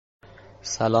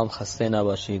سلام، خسته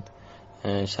نباشید.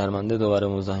 شرمنده دوباره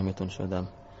مزاحمتون شدم.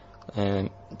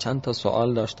 چند تا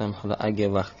سوال داشتم، حالا اگه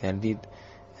وقت کردید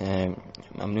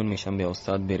ممنون میشم به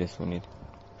استاد برسونید.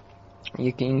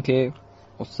 یکی این که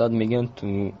استاد میگن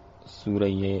تو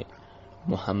سوره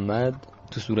محمد،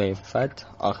 تو سوره فتح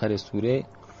آخر سوره،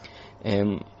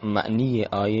 معنی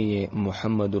آیه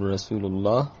محمد رسول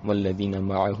الله والذین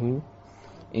معه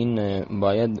این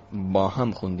باید با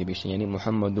هم خونده بشه، یعنی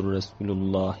محمد رسول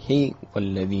الله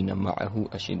والذین معه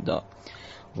اشداء،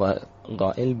 و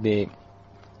قائل به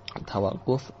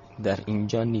توقف در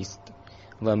اینجا نیست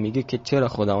و میگه که چرا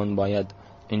خداوند باید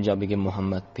اینجا بگه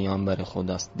محمد پیامبر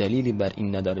خداست؟ دلیلی بر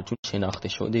این نداره، چون شناخته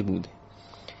شده بوده.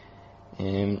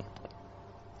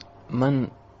 من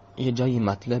یه جایی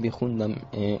مطلبی خوندم،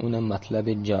 اونم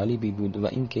مطلب جالبی بود، و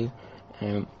اینکه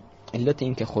علت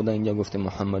این که خدا اینجا گفته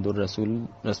محمد رسول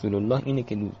الله اینه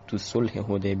که تو صلح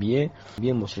حدیبیه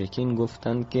مشرکین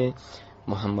گفتن که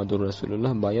محمد رسول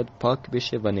الله باید پاک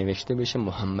بشه و نوشته بشه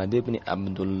محمد ابن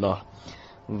عبدالله،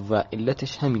 و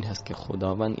علتش همین هست که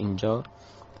خداوند اینجا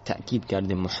تأکید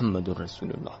کرده محمد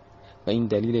رسول الله، و این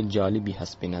دلیل جالبی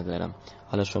هست به نظرم.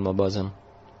 حالا شما بازم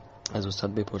از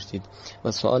استاد بپرسید.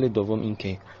 و سوال دوم این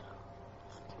که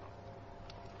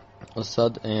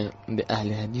استاد به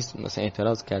اهل حدیث مثلا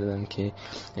اعتراض کردن که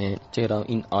چرا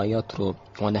این آیات رو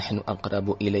و نحن اقرب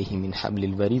الیه من حبل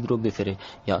الورید رو بفره،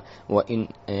 یا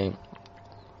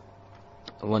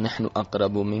و نحن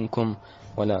اقرب منکم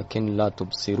ولكن لا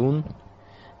تبصرون،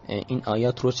 این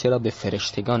آیات رو چرا به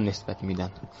فرشتگان نسبت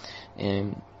میدن؟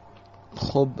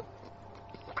 خب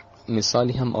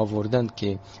مثالی هم آوردن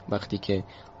که وقتی که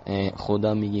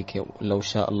خدا میگه که لو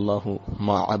شاء الله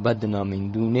ما عبدنا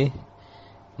من دونه،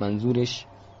 منظورش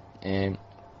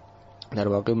در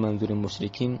واقع منظور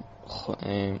مشرکین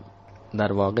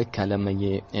در واقع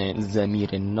کلمه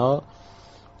ضمیر نا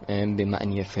به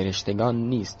معنی فرشتگان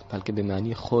نیست، بلکه به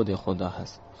معنی خود خدا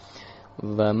هست.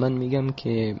 و من میگم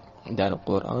که در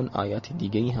قرآن آیات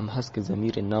دیگه‌ای هم هست که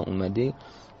ضمیر نا اومده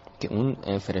که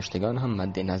اون فرشتگان هم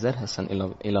مد نظر هستن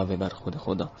علاوه بر خود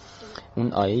خدا.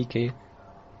 اون آیه‌ای که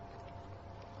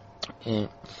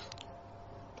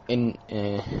این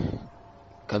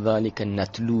کذالک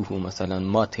نتلوه، مثلا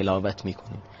ما تلاوت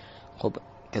میکنیم، خب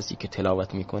کسی که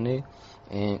تلاوت میکنه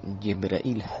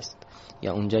جبرائیل هست.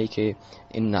 یا اونجایی که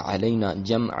ان علینا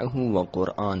جمعه و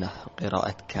قرآنه،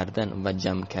 قرائت کردن و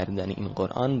جمع کردن این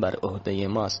قرآن بر عهده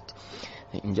ماست،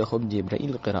 اینجا خب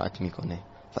جبرائیل قرائت میکنه.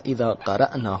 فاذا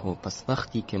قرأناه، پس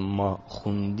وقتی که ما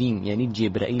خوندیم، یعنی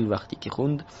جبرائیل وقتی که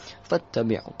خوند،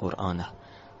 فاتبع قرآنه،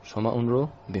 شما اون رو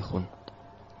بخون.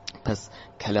 پس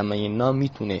کلمه نا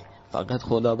میتونه فقط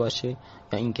خدا باشه،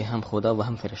 یا اینکه هم خدا و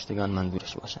هم فرشتگان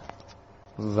منظورش باشه.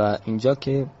 و اینجا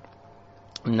که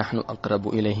نحن اقرب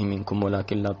الیه منکم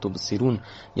ولکن لا تبصرون،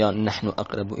 یا نحن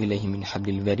اقرب الیه من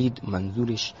حبل الورید،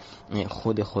 منظورش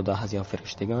خود خدا هست یا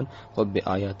فرشتگان. خب به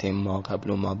آیات ما قبل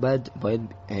و ما بعد باید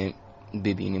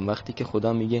ببینیم. وقتی که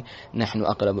خدا میگه نحن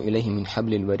اقرب الیه من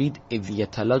حبل الورید اذ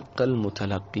یتلقى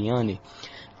المتلقیان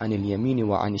عن الیمین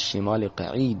و عن الشمال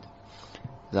قعید،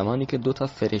 زمانی که دو تا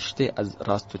فرشته از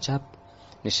راست و چپ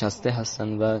نشسته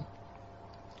هستن و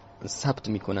ثبت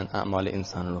میکنن اعمال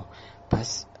انسان رو.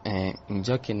 پس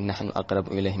اینجا که نحن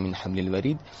اقرب الیه من حبل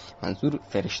الورید، منظور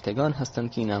فرشتگان هستن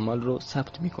که این اعمال رو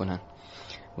ثبت میکنن.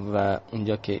 و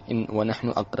اونجا که این و نحن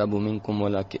اقرب منکم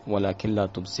ولکن لا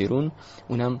تبصرون،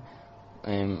 اونم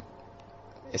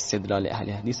استدلال اهل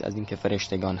حدیث از این که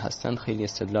فرشتگان هستند خیلی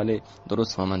استدلال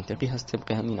درست و منطقی هست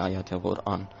طبق همین آیات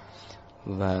قرآن.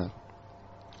 و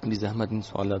بی زحمت این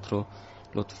سوالات رو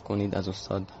لطف کنید از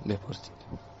استاد بپرسید.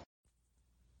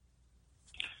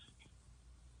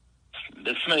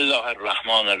 بسم الله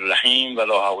الرحمن الرحیم و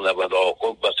لا حول و لا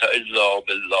قوة الا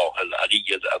بالله العلی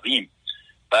العظیم.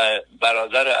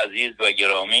 برادر عزیز و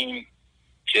گرامی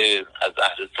که از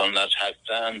اهل سنت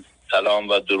هستند سلام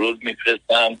و درود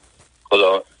میفرستم.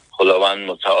 خداوند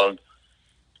متعال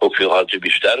توفیقات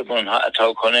بیشتر به اونها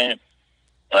عطا کنه.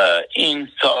 این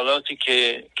سوالاتی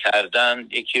که کردن،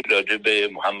 یکی راجع به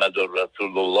محمد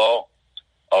رسول الله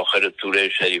آخر سوره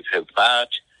شریف فتح،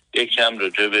 یکی هم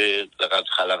راجع به لقد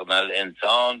خلقنا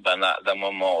الانسان و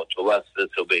نعلم ما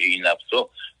توسوس به نفسه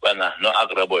و نحن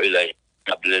اقرب الیه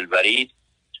من حبل الورید.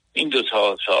 این دو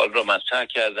تا سوال رو مطرح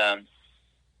کردن.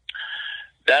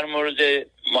 در مورد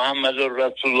محمد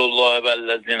رسول الله و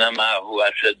الذین معه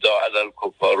اشداء علی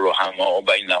الکفار رحماء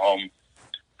بینهم،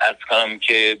 از کنم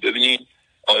که ببینید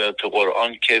آیات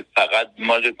قرآن که فقط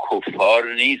مال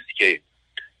کفار نیست، که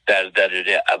در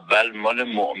درجه اول مال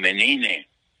مؤمنینه.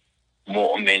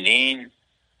 مؤمنین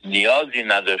نیازی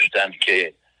نداشتن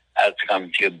که از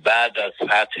کم که بعد از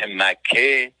فتح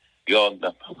مکه یا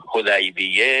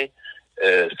حدیبیه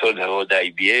صلح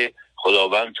حدیبیه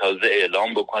خداوند تازه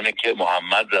اعلام بکنه که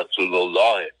محمد رسول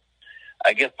الله.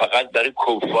 اگه فقط برای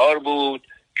کفار بود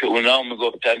که اونا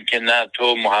میگفتن که نه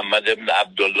تو محمد ابن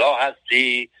عبدالله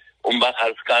هستی، اون وقت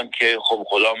عرض کنم که خب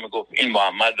خدا میگفت این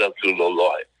محمد رسول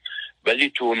الله. ولی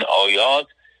تو اون آیات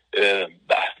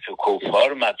بحث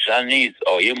کفار مطرح نیست،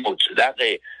 آیه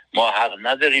مطلقه. ما حق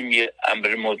نداریم یه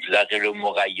امر مطلقه رو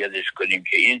مقیدش کنیم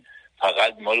که این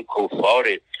فقط مال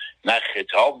کفاره، نه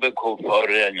خطاب به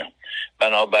کفاره. نه.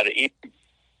 بنابراین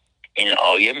این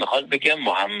آیه میخواد بگه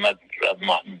محمد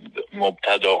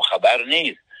مبتدا خبر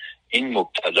نیست، این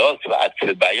مبتداست و عطف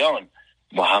بیان.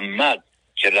 محمد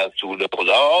که رسول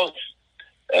خداست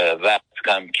و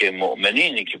کم که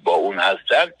مؤمنینی که با اون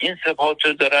هستن این صفات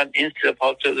دارن، این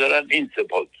صفات دارن، این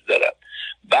صفات دارن.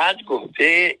 بعد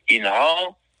گفته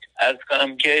اینها از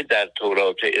کنم که در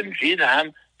تورات انجیل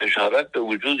هم بشارت به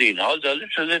وجود اینها داده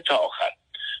شده تا آخر.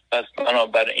 پس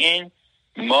بنابراین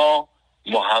ما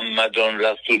محمدان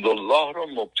رسول الله رو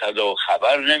مبتدا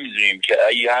خبر نمیدونیم که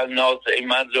ایها الناس ای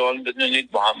مردمان بدونید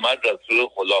محمد رسول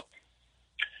خدا.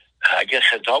 اگه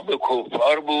خطاب به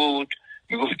کفار بود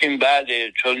میگفتیم بعد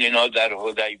چون اینا در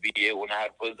حدیبیه اون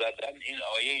حرف زدن این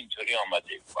آیه اینطوری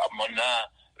آمده، اما نه،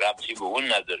 ربطی به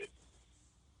اون نداره.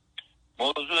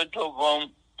 موضوع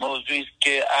دوم موضوعی است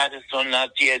که اهل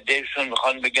سنتی عدهشون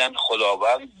میخوان بگن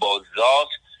خداوند با ذات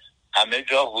همه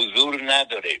جا حضور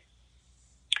نداره،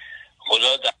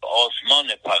 خدا در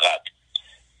آسمان فقط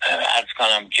عرض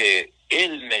کنم که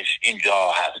علمش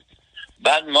اینجا هست.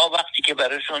 بعد ما وقتی که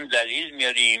براشون دلیل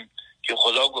میاریم که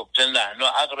خدا گفته نحن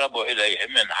اقرب الیه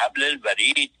من حبل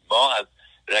الورید، ما از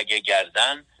رگ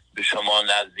گردن به شما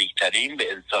نزدیکتریم،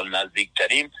 به انسان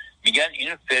نزدیکتریم، میگن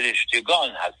این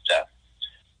فرشتگان هستن.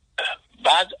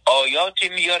 بعد آیاتی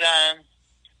میارن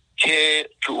که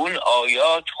تو اون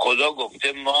آیات خدا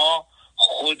گفته ما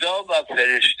خدا و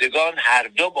فرشتگان هر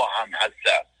دو با هم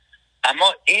هستن،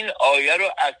 اما این آیه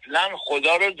رو اصلا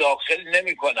خدا رو داخل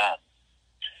نمی کنن.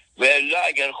 و الا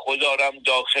اگر خدا رو هم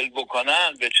داخل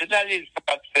بکنن به چه دلیل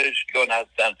فقط فرشتگان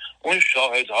هستن؟ اون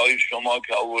شاهدهای شما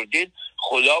که آوردید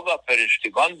خدا و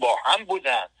فرشتگان با هم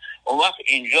بودن، اون وقت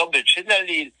اینجا به چه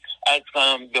دلیل از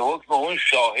کنم به حکم اون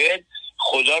شاهد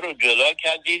خدا رو جدا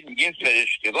کردید؟ میگیم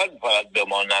فرشتگان فقط به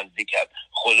ما نزدیک هست،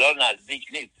 خدا نزدیک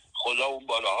نیست، خدا اون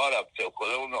بالاها رفته،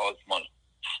 خدا اون آسمان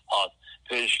هست،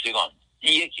 فرشتگان.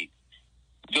 یکی.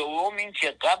 دوم این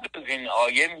که قبل از این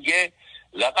آیه میگه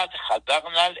لقد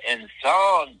خلقنا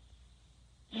الانسان،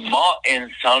 ما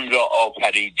انسان را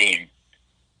آفریدیم،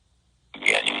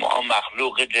 یعنی ما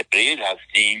مخلوق جبرئیل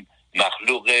هستیم،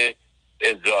 مخلوق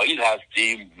اسرائیل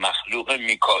هستیم، مخلوق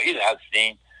میکائیل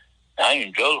هستیم. نه،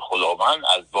 اینجا خداوند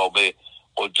از باب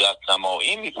قدرت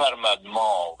نمایی میفرمد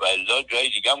ما، و الا جای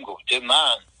دیگه هم گفته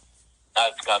من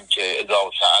از کم که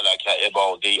اذا سألک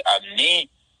عبادی عنی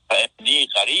فانی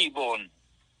قریبون،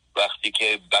 وقتی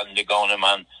که بندگان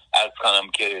من از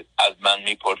کنم که از من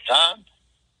میپرسن،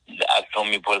 از تو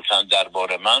میپرسن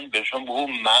درباره من، بهشون بگو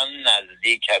من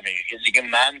نزدیکم. دیگه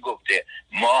من گفته،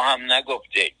 ما هم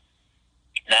نگفته.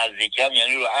 نزدیکم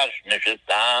یعنی رو عرش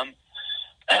نشستم،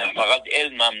 فقط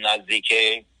علمم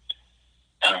نزدیکه.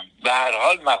 به هر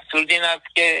حال مقصود این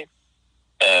است که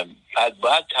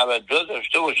باید توجه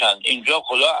داشته باشن. اینجا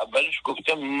خدا اولش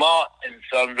گفته ما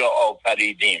انسان را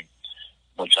آفریدیم،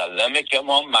 مسلمه که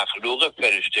ما مخلوق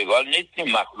فرشتگان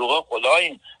نیستیم، مخلوق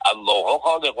خداییم، الله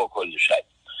خالق کل شی.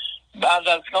 بعد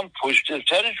از کم پشت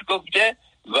سرش گفته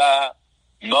و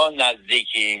ما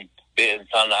نزدیکیم به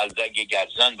انسان، از رگ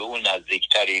گردن به اون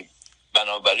نزدیکتریم.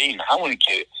 بنابراین همون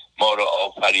که ما رو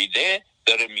آفریده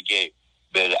داره میگه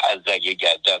از رگ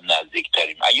گردن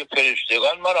نزدیکتریم. اگه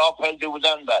فرشتگان ما رو آفریده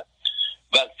بودن بعد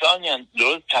و ثانیاً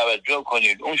درست توجه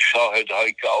کنید اون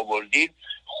شاهدهایی که آوردید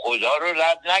خدا رو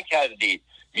رد نکردید.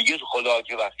 میگید خدا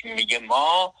که وقتی میگه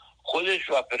ما، خودش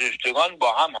و فرشتگان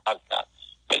با هم هستن.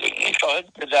 ولی این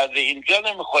شاهد به درد اینجا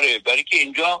نمیخوره، برای که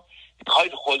اینجا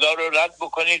میخواید خدا رو رد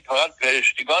بکنید، فقط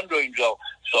فرشتگان رو اینجا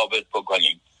ثابت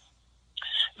بکنید.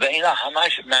 و اینا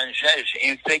همش منشأش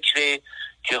این فکره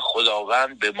که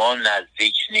خداوند به ما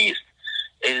نزدیک نیست.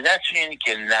 علت این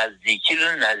که نزدیکی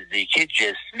رو نزدیکی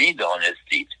جسمی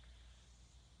دانستید،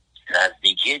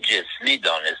 نزدیکی جسمی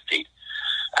دانستید.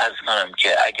 از کنم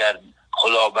که اگر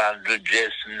خداوند رو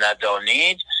جسم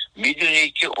ندانید،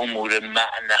 میدونید که امور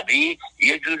معنوی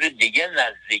یه جور دیگه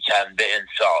نزدیکن به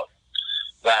انسان.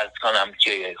 و از کنم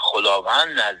که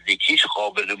خداوند نزدیکیش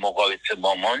قابل مقایسه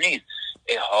با ما نیست.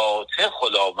 احاطه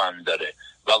خداوند داره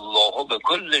و الله به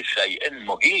کل شیء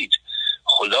محیط.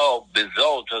 خدا به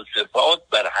ذات و صفات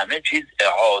بر همه چیز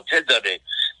احاطه داره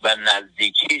و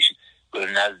نزدیکیش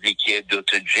نزدیکی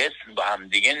دوتا جسم با هم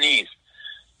دیگه نیست.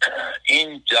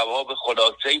 این جواب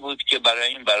خلاصه‌ای بود که برای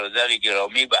این برادر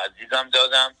گرامی و عزیزم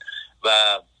دادم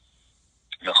و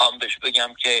میخوام بهش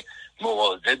بگم که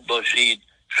مواظب باشید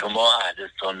شما اهل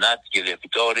سنت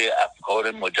گرفتار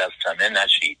افکار مجسمه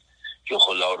نشید که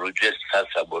خدا رو جسم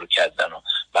تصور کردن و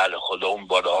بله خدا اون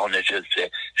بالا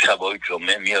نشسته، شبای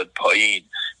جمعه میاد پایین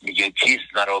میگه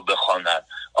کیست مرا بخواند.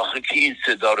 آخه کی این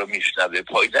صدا رو میشنوه؟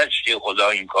 پایدش چیه خدا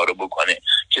این کارو بکنه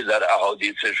که در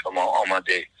احادیث شما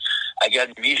آمده؟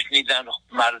 اگر میشنیدن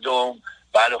مردم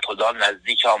بله خدا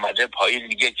نزدیک آمده پایین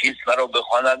میگه کیست مرا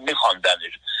بخواند،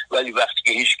 میخواندنش. ولی وقتی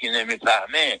که هیچکی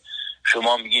نمیفهمه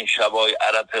شما میگین شبای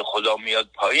عرب خدا میاد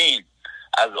پایین،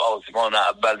 از آسمان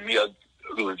اول میاد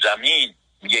رو زمین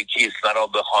میگه کیست مرا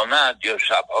بخواند، یا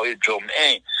شبهای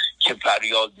جمعه که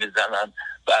فریاد میزنن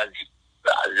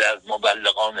بعضی از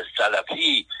مبلغان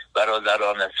سلفی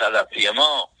برادران سلفی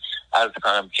ما عرض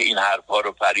کنم که این حرفا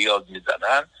رو فریاد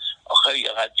میزنن. آخه یه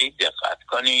قدری دقت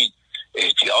کنید،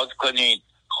 احتیاط کنید.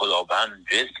 خداوند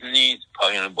جسم نیست،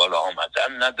 پایین بالا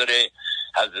آمدن نداره.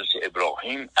 حضرت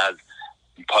ابراهیم از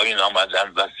پایین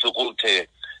آمدن و سقوط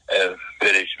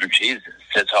چیز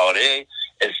ستاره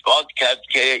اثبات کرد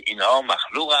که اینا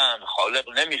مخلوقن،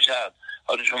 خالق نمیشن.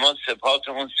 حالا شما صفات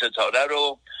اون ستاره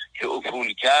رو که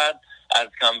افول کرد از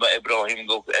کم و ابراهیم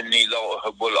گفت انی لا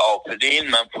احب العافلین،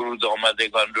 من فرود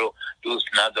آمدگان رو دوست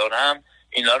ندارم،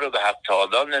 اینا رو به حق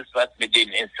تعالی نسبت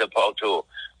میدین، این صفات و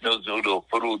نزول و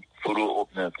فرود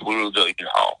و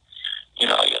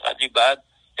اینا یه قدری بعد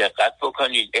دقت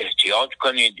بکنید، احتیاط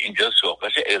کنید. اینجا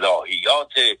صحبت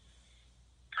الهیات.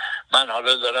 من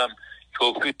حالا دارم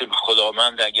توفیق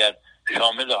خداوند اگر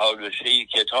شامل حال بشه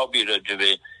کتابی راجع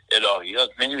به الهیات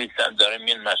می‌نویسم، دارم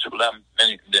این مشغولم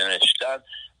نوشتن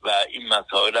و این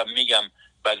مسائلم میگم،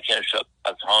 بلکه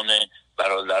شبهان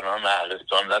برادران اهل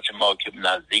سنت ما که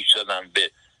نزدیک شدن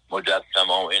به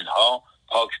مجسمه و اینها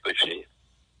پاک بشه.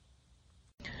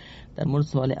 در مورد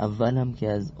سوال اولم که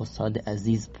از استاد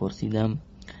عزیز پرسیدم،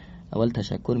 اول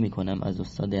تشکر میکنم از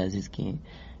استاد عزیز که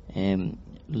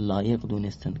لایق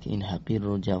دونستن که این حقیر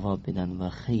رو جواب بدن و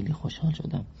خیلی خوشحال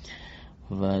شدم.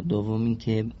 و دوم این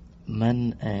که من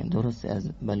درست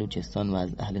از بلوچستان و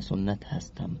از اهل سنت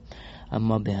هستم،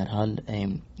 اما به هر حال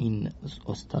این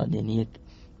استاد یعنی یک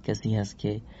کسی هست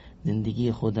که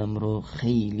زندگی خودم رو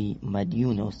خیلی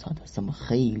مدیون استاد هستم،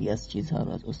 خیلی از چیزها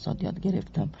رو از استاد یاد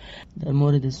گرفتم. در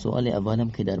مورد سوال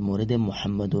اولم که در مورد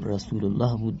محمد رسول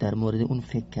الله بود، در مورد اون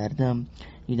فکر کردم،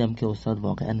 دیدم که استاد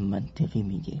واقعا منطقی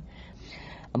میگه.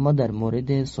 اما در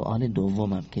مورد سوال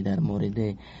دومم که در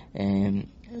مورد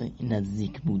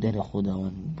نزدیک بودن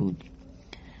خداوند بود،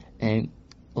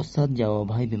 استاد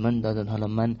جوابهایی به من دادن. حالا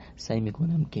من سعی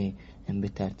میکنم که به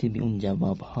ترتیب اون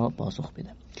جوابها پاسخ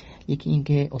بدم. یکی این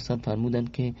که استاد فرمودن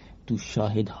که تو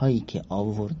شاهدهایی که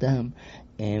آوردم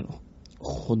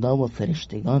خدا و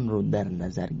فرشتگان رو در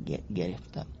نظر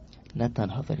گرفتم، نه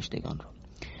تنها فرشتگان رو.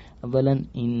 اولا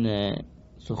این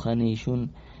سخن ایشون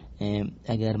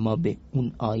اگر ما به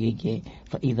اون آیه که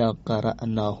فاذا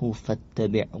قرأناه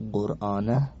فاتبع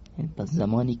قرآنه، پس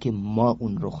زمانی که ما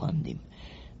اون رو خواندیم.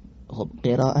 خب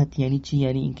قرائت یعنی چی؟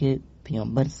 یعنی اینکه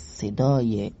پیامبر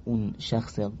صدای اون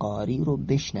شخص قاری رو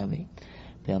بشنوه.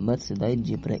 پیامبر صدای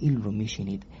جبرائیل رو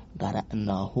میشنید.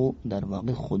 قرأناه در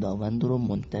واقع خداوند رو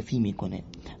منتفی میکنه،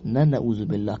 نه نعوذ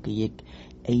بالله که یک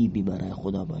عیبی برای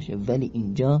خدا باشه. ولی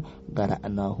اینجا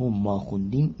قرأناه ما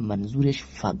خوندیم منظورش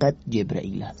فقط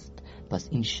جبرائیل هست. پس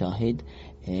این شاهد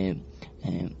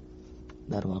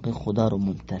در واقع خدا رو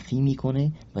منتفی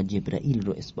میکنه و جبرائیل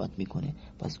رو اثبات میکنه.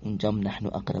 پس اونجا نحن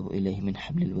اقرب الیه من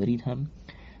حبل الورید هم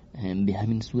به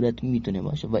همین صورت میتونه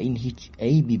باشه و این هیچ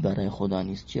عیبی برای خدا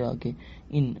نیست، چرا که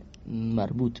این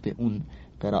مربوط به اون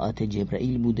قرائت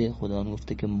جبرائیل بوده. خدا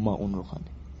گفته که ما اون رو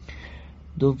خوانده.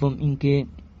 دوم این که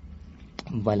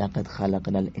ولقد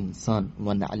خلقنا الانسان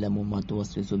و نعلم ما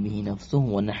توسوس به نفسه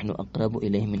و نحن اقرب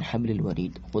الیه من حبل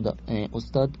الورید. خدا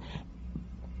استاد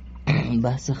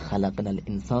بحث خلقنا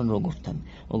الانسان رو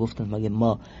گفتن مگه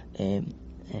ما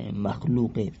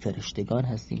مخلوق فرشتگان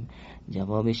هستیم؟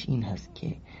 جوابش این هست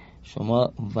که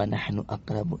شما و نحن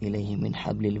اقرب الیه من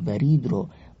حبل الورید رو،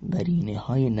 قرینه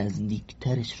های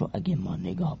نزدیکترش رو اگه ما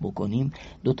نگاه بکنیم،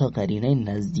 دو تا قرینه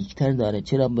نزدیکتر داره.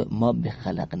 چرا ما به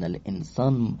خلقنا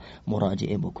الانسان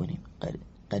مراجعه بکنیم؟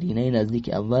 قرینه نزدیک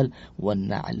اول و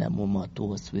نعلم ما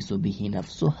توسوس به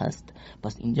نفسه هست.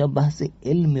 پس اینجا بحث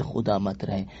علم خدا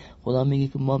مطرحه. خدا میگه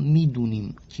که ما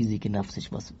میدونیم چیزی که نفسش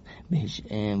بهش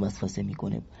وسوسه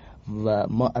میکنه و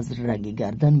ما از رگ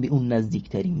گردن به اون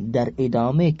نزدیکتریم. در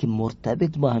ادامه که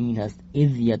مرتبط با همین هست،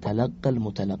 اذ یتلقى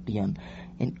المتلقیان،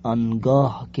 این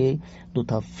آنگاه که دو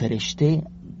تا فرشته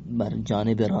بر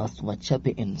جانب راست و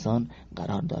چپ انسان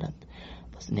قرار دارند.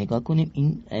 پس نگاه کنیم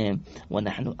این و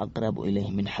نحن اقرب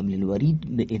الیه من حبل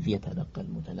الورید به اذ یتلقی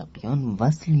المتلقیان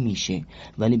وصل میشه،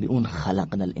 ولی به اون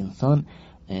خلقنا الانسان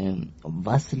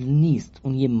وصل نیست.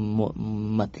 اون یه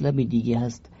مطلب دیگه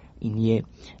هست، این یه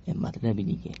مطلب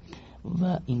دیگه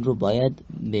و این رو باید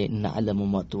به نعلم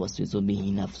ما توسوس به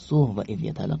نفسه و اذ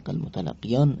یتلقی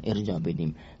المتلقیان ارجاع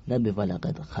بدیم، نه به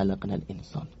ولقد خلقنا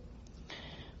الانسان.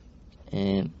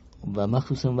 و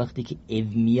مخصوصا وقتی که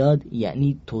اذ میاد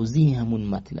یعنی توضیح همون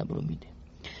مطلب رو میده.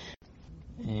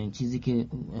 چیزی که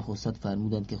استاد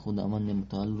فرمودند که خداوند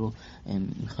متعال رو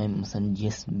میخوایم مثلا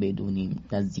جسم بدونیم،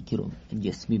 نزدیکی رو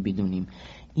جسمی بدونیم،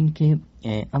 این که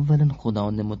اولا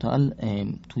خداوند متعال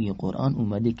توی قرآن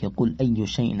اومده که قل ای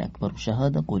شیء اکبر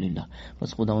شهاده قل الله.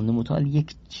 پس خداوند متعال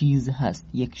یک چیز هست،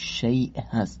 یک شیء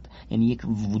هست، یعنی یک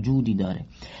وجودی داره.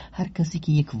 هر کسی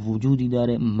که یک وجودی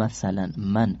داره، مثلا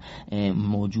من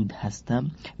موجود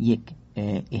هستم، یک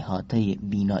احاطه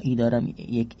بینایی دارم،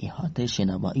 یک احاطه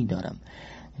شنوایی دارم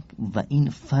و این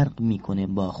فرق میکنه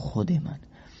با خود من.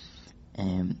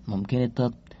 ممکنه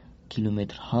تا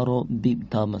کیلومترها رو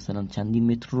تا مثلا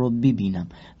چندین متر رو ببینم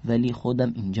ولی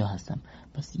خودم اینجا هستم.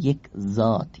 پس یک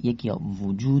ذات، یک یا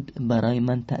وجود برای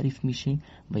من تعریف میشه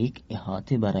و یک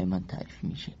احاطه برای من تعریف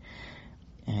میشه.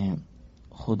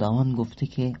 خداوند گفته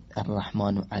که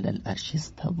الرحمن علی العرش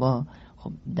استوى.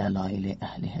 خب دلایل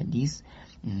اهل حدیث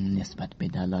نسبت به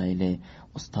دلایل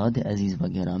استاد عزیز و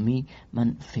گرامی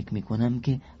من فکر میکنم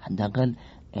که حداقل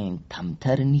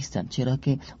کمتر نیستن، چرا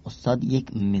که استاد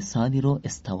یک مثالی رو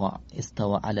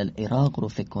استوا علی العراق رو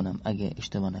فکر کنم اگه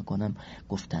اشتباه نکنم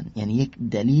گفتن، یعنی یک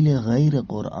دلیل غیر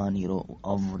قرآنی رو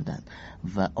آوردن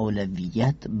و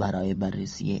اولویت برای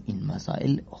بررسی این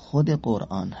مسائل خود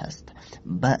قرآن هست.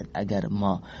 بعد اگر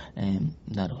ما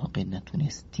در واقع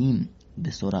نتونستیم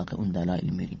به سراغ اون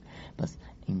دلایل میریم. پس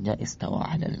اینجا استوا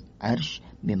علی العرش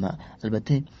بما،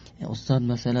 البته استاد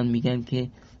مثلا میگن که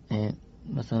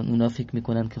مثلا اونا فکر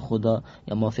میکنن که خدا،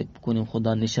 یا ما فکر میکنیم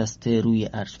خدا نشسته روی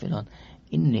عرش فلان.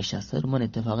 این نشسته رو من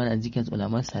اتفاقا از یکی از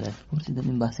علمای سلف پرسیدم،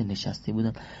 این بحث نشسته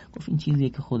بودن، گفت این چیزیه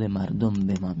که خود مردم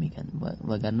به ما میگن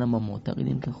وگرنه ما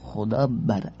معتقدیم که خدا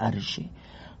بر عرشه.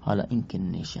 حالا این که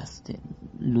نشسته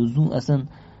لزوم اصلا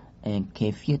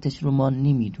کیفیتش رو ما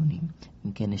نمیدونیم،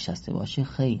 این که نشسته باشه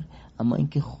خیر، اما این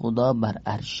که خدا بر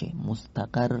عرشه،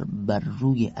 مستقر بر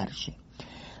روی عرشه.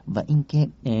 و اینکه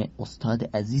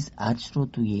استاد عزیز عرش رو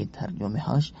توی ترجمه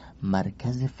هاش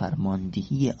مرکز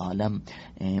فرماندهی عالم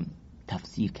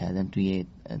تفسیر کردن توی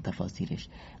تفاسیرش.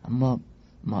 اما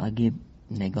ما اگه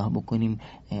نگاه بکنیم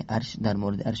عرش، در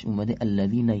مورد عرش اومده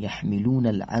الذين يحملون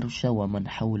العرش ومن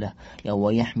حوله، یا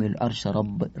و يحمل عرش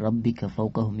ربك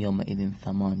فوقهم يومئذ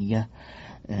ثمانية.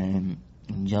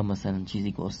 اینجا مثلا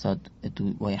چیزی که استاد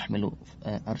تو و يحمل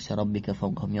عرش ربك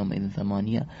فوقهم يومئذ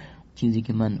ثمانية، چیزی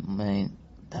که من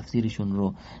تفسیرشون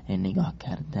رو نگاه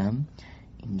کردم،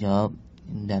 اینجا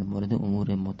در مورد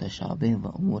امور متشابه و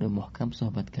امور محکم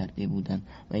صحبت کرده بودن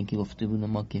و اینکه گفته بودن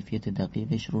ما کیفیت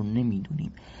دقیقش رو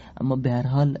نمیدونیم. اما به هر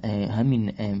حال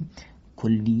همین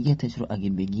کلیتش رو اگه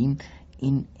بگیم،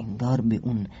 این انگار به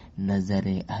اون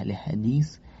نظر اهل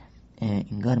حدیث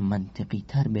انگار منطقی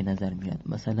تر به نظر میاد.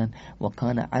 مثلا و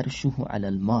کان عرشه علی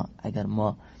الماء، اگر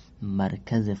ما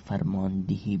مرکز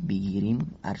فرماندهی بگیریم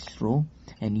عرش رو،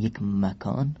 یعنی یک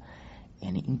مکان،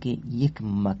 یعنی اینکه یک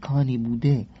مکانی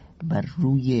بوده بر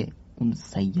روی اون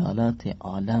سیالات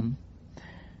عالم.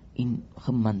 این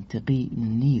خب منطقی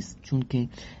نیست، چون که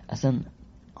اصلا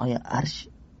آیا عرش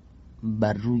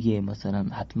بر روی مثلا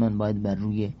حتما باید بر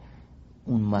روی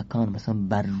اون مکان، مثلا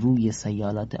بر روی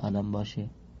سیالات عالم باشه؟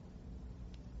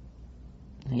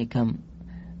 یکم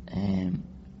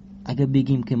اگه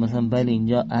بگیم که مثلا بله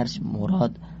اینجا عرش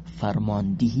مراد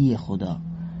فرماندهی خدا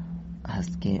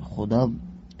هست که خدا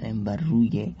بر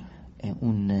روی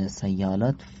اون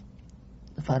سیالات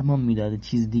فرمان میداده،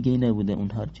 چیز دیگه نبوده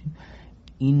اونها.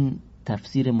 این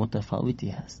تفسیر متفاوتی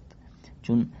هست،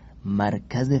 چون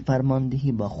مرکز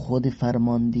فرماندهی با خود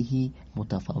فرماندهی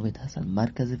متفاوت هستن.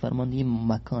 مرکز فرماندهی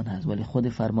مکان هست ولی خود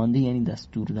فرماندهی یعنی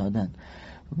دستور دادن،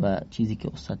 و چیزی که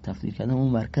استاد تفسیر کردن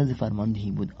اون مرکز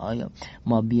فرماندهی بود. آیا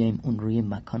ما بیایم اون روی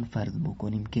مکان فرض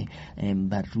بکنیم که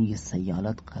بر روی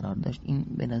سیالات قرار داشت؟ این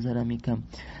به نظرم یکم،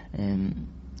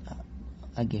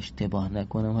 اگه اشتباه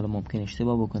نکنم، حالا ممکن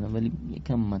اشتباه بکنم، ولی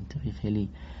یکم منطقی خیلی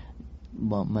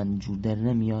با من جور در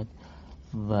نمیاد.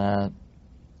 و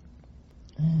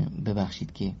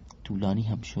ببخشید که طولانی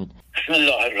هم شد. بسم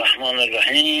الله الرحمن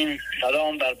الرحیم.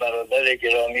 سلام بر برادر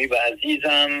گرامی و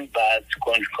عزیزم و از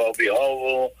کنجکاوی ها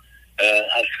و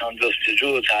از جستجو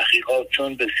و تحقیقات،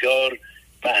 چون بسیار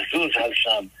محظوظ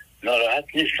هستم، ناراحت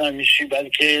نیستم میشی،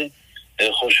 بلکه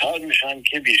خوشحال میشم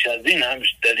که بیش از این هم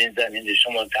در این زمینه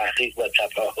شما تحقیق و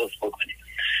تفحص بکنید.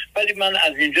 ولی من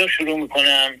از اینجا شروع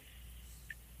میکنم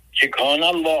که کان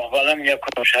الله ولم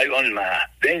یکن شیء معه.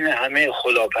 بین همه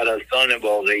خداپرستان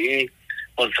واقعی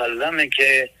مسلمه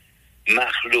که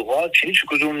مخلوقات هیچ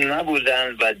کدوم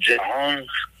نبودن و جهان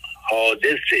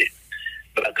حادثه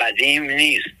و قدیم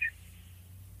نیست.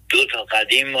 دو تا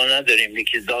قدیم ما نداریم،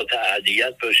 یکی ذات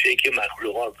احدیت باشه که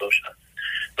مخلوقات باشن.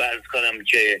 و عرض کنم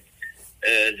که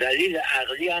دلیل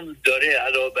عقلی هم داره،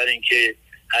 علاوه بر این که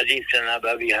حدیث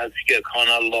نبوی هست که کان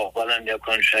الله ولم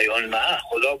یکن شیء معه،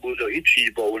 خدا بود و هیچ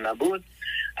چیز با او نبود.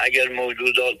 اگر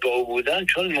موجودات با او بودن،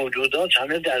 چون موجودات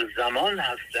همه در زمان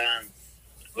هستن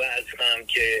و عرض کنم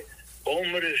که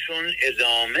عمرشون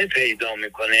ادامه پیدا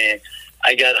میکنه،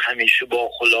 اگر همیشه با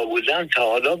خدا بودن تا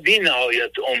حالا بی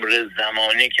نهایت عمر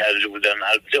زمانی کرده بودن.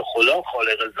 البته خدا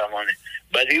خالق زمانه،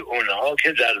 ولی اونها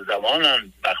که در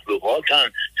زمانن،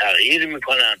 مخلوقاتن، تغییر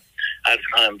میکنن. عرض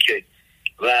کنم که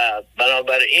و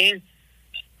بنابراین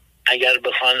اگر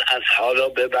بخوان از حالا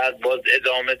به بعد باز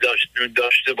ادامه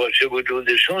داشته باشه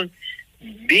وجودشون،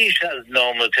 بیش از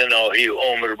نامتناهی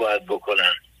عمر باید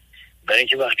بکنن، برای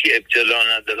اینکه وقتی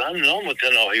ابتلا ندارن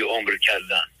نامتناهی عمر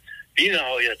کردن، بی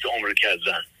نهایت عمر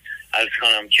کردن. عرض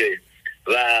کنم که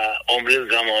و عمر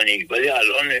زمانی، ولی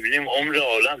الان میبینیم عمر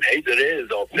عالم هی داره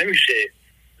اضافه میشه،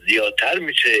 زیادتر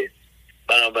میشه.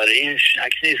 بنابراین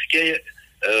شک نیست که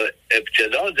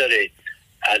ابتدا داره،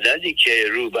 عددی که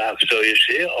رو به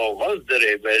افزایشه آغاز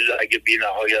داره. و اگه بی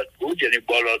نهایت بود، یعنی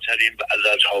بالاترین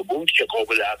عددها بود که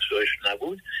قابل افزایش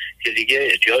نبود، که دیگه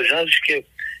احتیاج نداشت که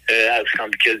از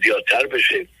کم که زیادتر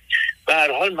بشه. به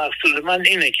هر حال مقصود من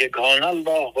اینه که کان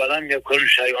الله ولم یکن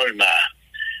شیء معه،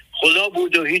 خدا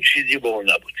بود و هیچ چیزی با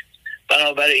اون نبود.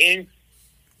 بنابراین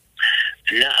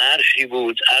نه عرشی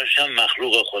بود، عرش هم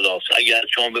مخلوق خداست. اگر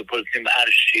شما بپرسیم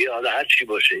عرش چیه، حالا هر چی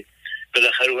باشه،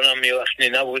 بالاخره اونم یه وقتی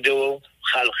نبوده و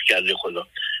خلق کرده خدا.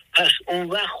 پس اون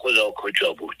وقت خدا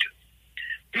کجا بود؟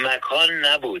 مکان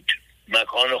نبود،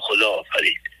 مکان خدا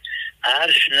آفرید.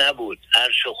 عرش نبود،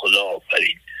 عرش خدا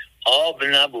آفرید. آب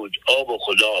نبود، آب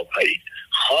خدا آفرید.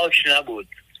 خاک نبود،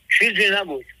 چیزی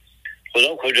نبود.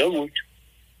 خدا کجا بود؟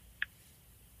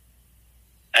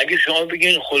 اگه شما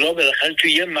بگین خدا بالاخره تو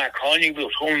یه مکانی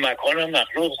بود، اون مکان هم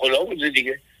مخلوق خدا بوده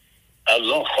دیگه.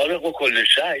 الله خالق و کل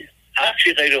شیء، هر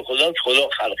چی غیر خدا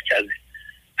خلق کرده.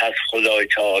 پس خدای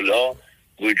تعالی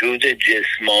وجود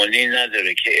جسمانی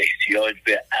نداره که احتیاج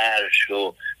به عرش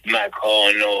و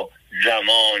مکان و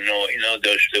زمان و اینا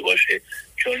داشته باشه،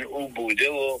 چون او بوده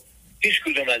و هیچ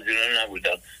کدوم از اینا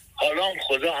نبودن. حالا هم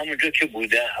خدا همونجا که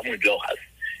بوده همونجا هست،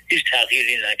 هیچ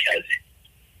تغییری نکرده.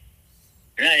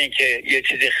 نه اینکه یه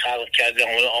چیزی خلق کرده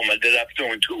حالا آمده رفته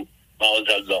اون تو،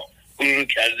 معاذالله اون رو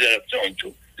کرده رفته اون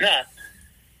تو. نه،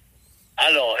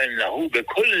 الا انه به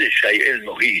کل شیء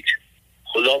محیط،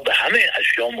 خدا به همه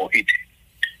اشیا محیطه،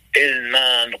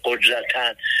 علما،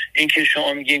 قدرتا. این که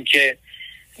شما میگیم که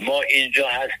ما اینجا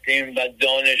هستیم و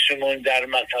دانشمون در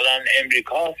مثلا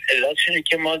امریکا، علتش اینه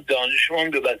که ما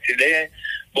دانشمون به وسیله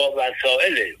با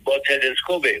وسایل، با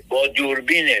تلسکوپ، با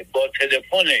دوربین، با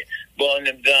تلفن، با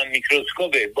نمیدونم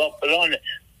میکروسکوپ، با فلان.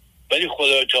 ولی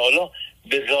خدای تعالی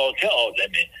به ذات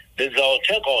عالمه، به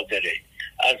ذات قادره.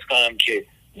 عرض کنم که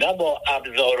نه با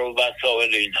ابزار و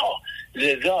وسایل اینها.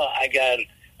 لذا اگر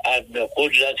از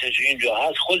قدرتش اینجا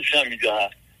هست، خودش هم اینجا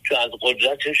هست، چون از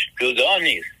قدرتش جدا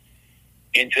نیست.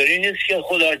 اینطوری نیست که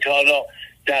خدای تعالی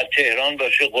در تهران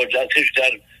باشه، قدرتش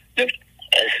در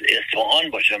اصفهان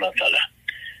باشه. مثلا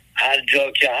هر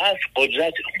جا که هست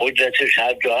قدرتش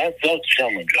هر جا هست، ذاتش هم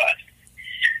اونجا هست.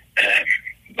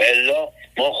 بلا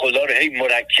ما خدا رو هی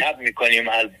مرکب میکنیم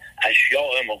از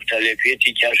اشیاء مختلفی،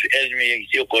 تیکش علم،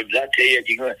 یکی قدرت،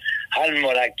 یکی هر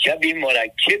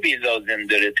مرکبی لازم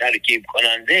داره، ترکیب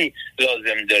کننده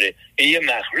لازم داره. این یه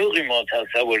مخلوقی ما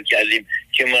تصور کردیم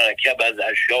که مرکب از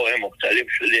اشیاء مختلف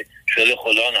شده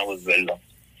خدا نعوذ بالله.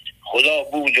 خدا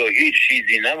بود و هیچ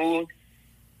چیزی نبود.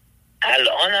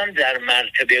 الان هم در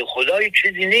مرتبه خدا هیچ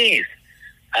چیزی نیست.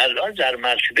 الان در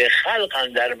مرتبه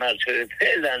خلقن، در مرتبه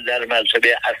فعلن، در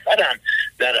مرتبه اثرن،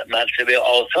 در مرتبه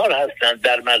آثار هستن،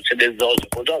 در مرتبه ذات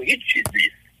خدا هیچ چیز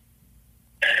نیست.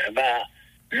 و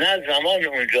نه زمان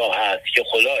اونجا هست که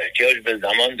خدا احتیاج به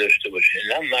زمان داشته باشه،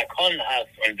 نه مکان هست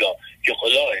اونجا که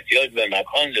خدا احتیاج به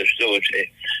مکان داشته باشه.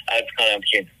 عرض کنم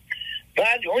که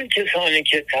بعد اون کسانی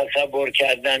که تصور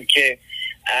کردن که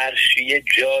عرش یه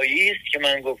جایی است که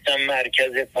من گفتم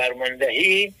مرکز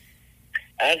فرماندهی،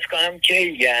 عرض کنم که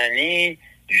یعنی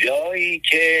جایی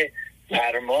که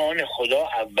فرمان خدا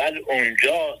اول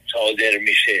اونجا صادر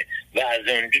میشه و از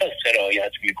اونجا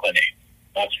سرایت میکنه.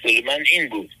 مقصود من این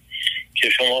بود که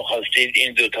شما خواستید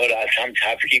این دوتا رو از هم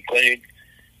تفکیک کنید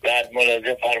بعد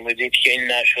ملاحظه فرمودید که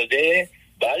این نشده.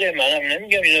 بله، منم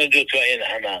نمیگم اینا دوتا این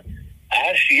همه.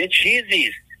 عرش یه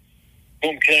چیزیست،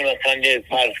 ممکنه مثلا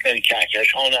فرض کنید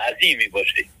کهکشان عظیمی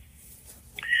باشه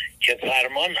که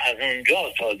فرمان از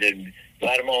اونجا صادر میشه،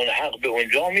 فرمان حق به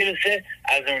اونجا میرسه،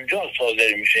 از اونجا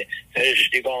صادر میشه.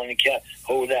 فرشتگانی که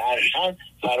حول عرشن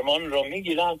فرمان رو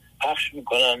میگیرن، پخش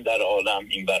میکنن در عالم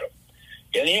این برام.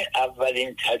 یعنی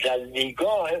اولین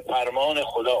تجلیگاه فرمان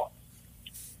خدا.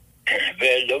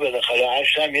 ولو بالاخره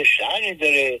عرش هم یه شأنی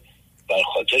داره، بر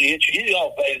خاطر یه چیزی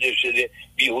آفریده شده،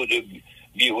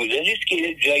 بیهوده نیست که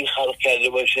یه جایی خلق کرده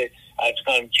باشه از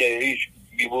کنم که هیچ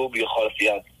بیبو بی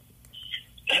خاصیت.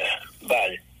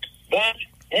 بله. بعد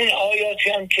اون آیاتی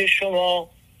هم که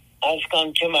شما از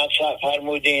کنم که مطرح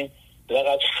فرمودین،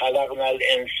 لقد خلقنا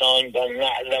الانسان و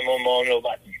نعلم ما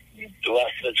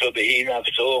نوسوس به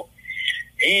نفسه،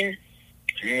 این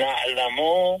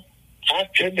نعلمو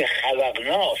حتی به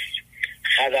خلقناست.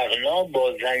 خلقنا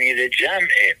با ضمیر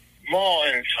جمعه، ما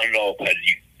انسان را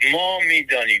آفریدیم، ما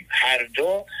میدانیم، هر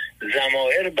دو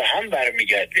ضمائر به هم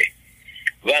برمیگرده.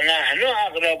 و نحن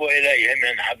اقرب الیه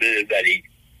من حبل الورید،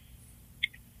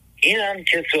 این هم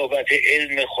که صحبت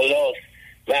علم خلاص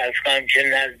و از هم که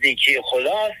نزدیکی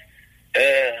خلاص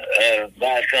و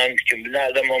از هم که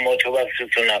نعلم و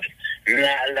متوسط و نفس،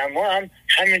 نعلم هم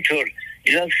همینطور.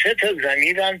 اینا سه تا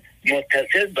ضمیرن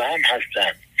متصل به هم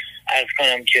هستن. از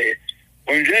کنم که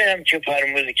اونجا هم که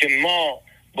فرموده که ما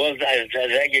باز از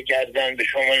رگ گردن به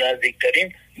شما نزدیک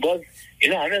داریم، باز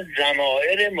اینا همه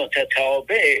ضمائر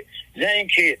متتابعه، نه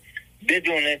اینکه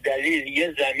بدون دلیل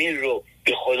یه ضمیر رو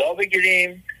به خدا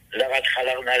بگیریم لقد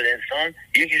خلقنا الانسان،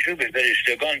 یکیش رو به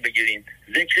فرشتگان بگیریم.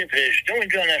 ذکر فرشته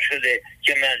اونجا نشده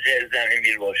که مرجع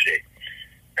ضمیر باشه.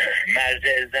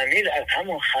 مرجع ضمیر از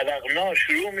همون خلقنا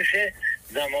شروع میشه،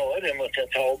 ضمائر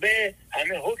متتابع،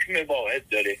 همه حکم واحد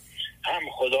داره. هم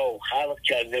خدا خلق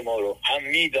کرده ما رو، هم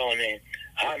میدانه،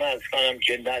 هم از کنم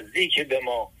که نزدیک به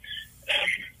ما.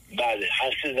 بله،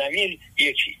 هست ضمیر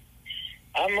یکی.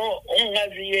 اما اون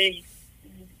قضیه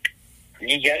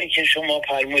دیگری که شما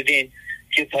فرمودین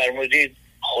که فرمودید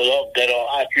خدا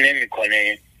قرائت نمی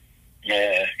کنه،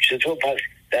 چطور پس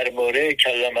درباره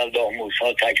کلم الله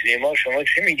موسی تکلیما شما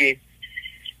چی میگید؟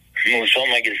 موسی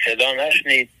مگه صدا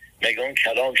نشنید؟ مگه اون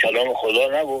کلام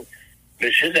خدا نبود؟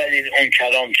 به چه دلیل اون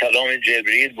کلام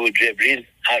جبریل بود؟ جبریل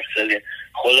حرف زده.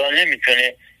 خدا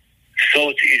نمیتونه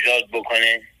صوت ایجاد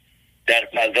بکنه در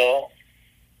فضا،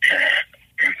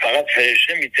 فقط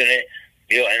فرشته میتونه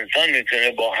یا انسان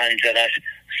میتونه با حنجرش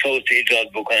صوت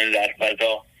ایجاد بکنه در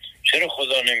فضا. چرا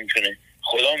خدا نمیتونه؟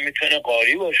 خدا میتونه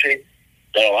قاری باشه،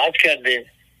 قرائت کرده،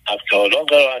 تعالی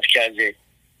قرائت کرده.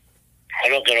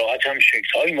 حالا قرائت هم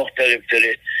شکل‌های مختلف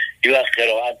داره. یه وقت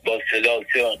قرائت با صدا،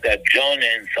 یه وقت در جان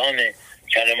انسان،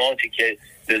 کلماتی که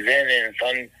به ذهن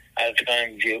انسان از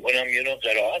کنم، اونم یه نوع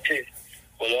قرائته.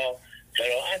 خدا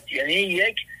قرائت یعنی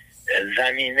یک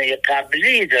زمینه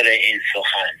قبلی داره. این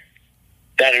سخن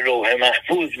در لوح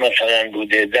محفوظ مثلا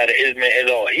بوده، در علم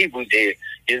الهی بوده،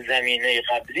 یه زمینه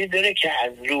قبلی داره که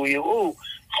از روی او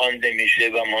خوانده میشه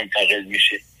و منتقل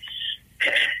میشه.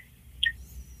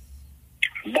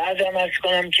 بعدم از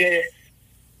کنم که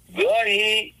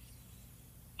گاهی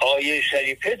آیه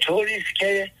شریفه طوریست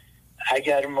که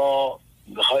اگر ما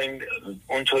بخوایم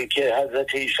اونطور که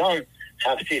حضرت ایشان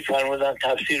تفسیر فرمودن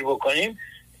تفسیر بکنیم،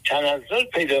 تنزل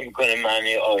پیدا میکنه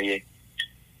معنی آیه.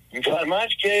 میفرماید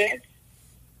که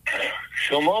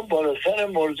شما بالا سر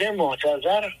مرضع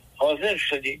محتضر حاضر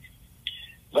شدید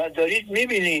و دارید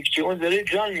میبینید که اون داره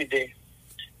جان میده.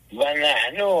 و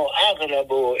نحن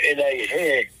اقرب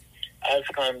الیه از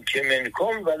کم که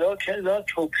منکم ولکن لا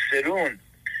تبصرون،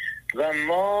 و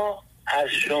ما از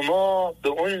شما به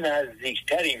اون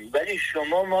نزدیکتریم ولی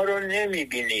شما ما رو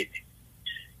نمیبینید.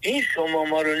 این شما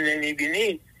ما رو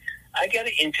نمیبینید اگر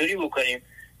اینطوری بکنیم،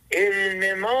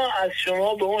 علم ما از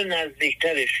شما به اون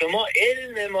نزدیکتره، شما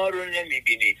علم ما رو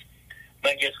نمیبینید،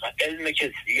 مگه علم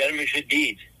کسی دیگر میشه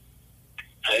دید؟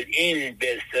 این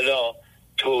به اصطلاح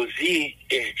توضیح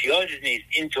احتیاج نیست.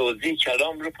 این توضیح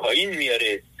کلام رو پایین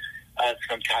میاره، از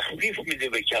کم تخفیف میده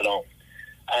به کلام،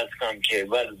 از کم که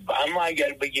اما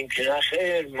اگر بگیم که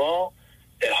نخیر ما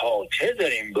احاطه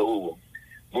داریم به او،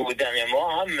 بودن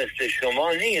ما هم مثل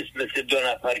شما نیست، مثل دو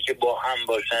نفر که با هم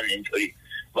باشن اینطوری.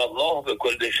 والله به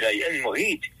کل شیء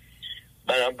محیط.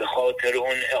 بنا به خاطر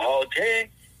اون احاطه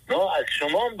ما از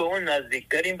شما به اون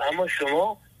نزدیکتریم، اما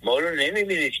شما ما رو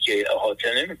نمیبینید که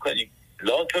احاطه نمی کنیم.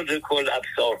 لا تدرک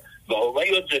الابصار و هو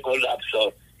یدرک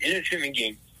الابصار. اینو چی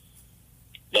میگیم؟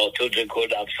 لا تدرک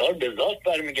الابصار به ذات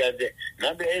برمیگرده،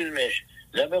 نه به علمش،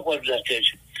 نه به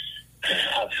قدرتش.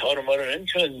 ابصار ما رو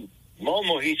نمیتونه ما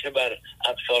محیط بر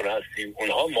ابصار هستیم،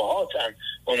 اونها محاطن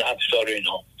اون ابصار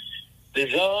اینها.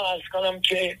 لذا عرض کنم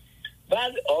که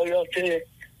بعد آیات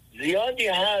زیادی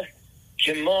هست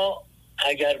که ما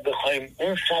اگر بخوایم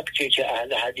اون سبکه که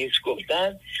اهل حدیث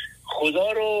گفتن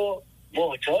خدا رو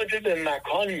محتاج به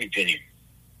مکان میدونیم،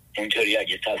 اونطوری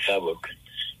اگه تصور کنیم.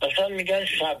 مثلا میگن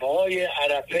شبهای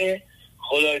عرفه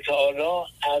خدای تعالی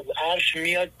از عرش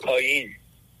میاد پایین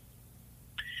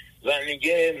و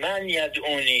میگه من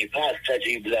یدعونی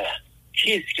فاستجیب له،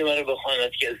 کیست که من رو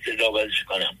بخواند که استجابتش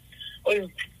کنم.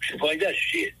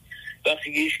 فایدهش چیه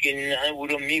وقتی هیچ که نه او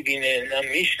رو میبینه نه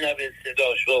میشنوه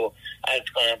صداش رو؟ عرض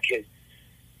کنم که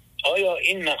آیا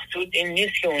این مقصود این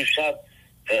نیست که اون شب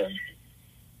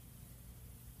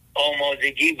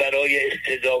آمادگی برای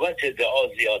استجابت دعا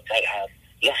زیادتر هست،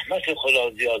 رحمت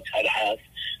خدا زیادتر هست؟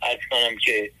 عرض کنم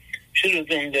که چه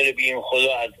لزوم داره بگیم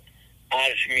خدا از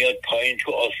عرش میاد پایین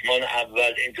تو آسمان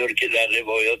اول، اینطور که در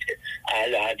روایات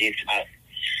اهل حدیث هست.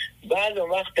 بعد اون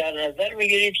وقت در نظر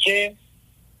میگیرید که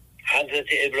حضرت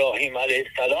ابراهیم علیه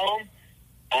السلام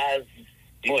از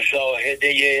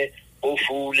مشاهده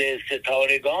افول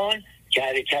ستارگان که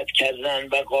حرکت کردن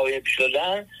و غایب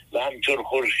شدن و همچون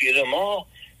خورشید ما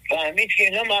فهمید که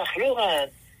اینا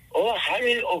مخلوقن. او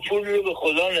همین افول رو به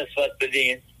خدا نسبت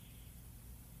بدین.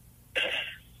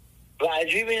 و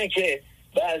عجیب اینه که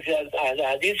بعضی از اهل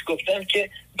حدیث گفتن که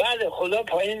بله خدا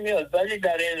پایین میاد ولی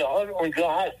در این حال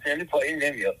اونجا هست، یعنی پایین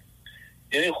نمیاد،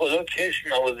 یعنی خدا کش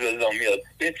نواز بالله میاد،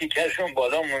 یه تیکشون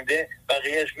بالا مونده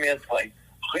بقیهش میاد پایین.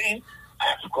 این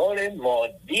افکار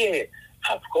مادیه،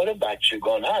 افکار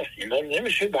بچگانه هست، اینا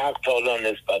نمیشه به حق تعالی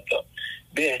نسبت داد.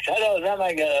 بهتر آدم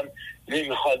اگرم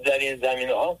نمیخواد در این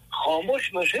زمینه ها خاموش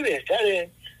باشه بهتره،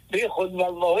 به خود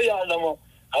والله یعلم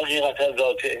حقیقت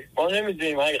ذاته. ما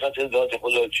نمیدونیم حقیقت ذات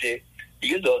خدا چیه،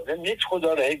 دیگه لازم نیست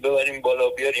خدا رو ببریم بالا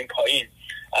بیاریم پایین.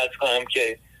 از کنم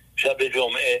که شب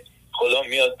جمعه خدا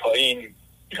میاد پایین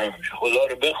خدا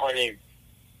رو بخوانیم.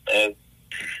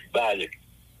 بله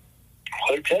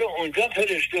خب چرا اونجا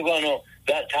فرشتگان رو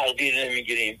در تقدیر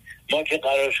نمیگیریم؟ ما که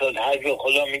قرار شد هر جا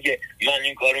خدا میگه من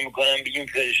این کارو میکنم بگیم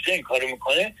فرشته این کارو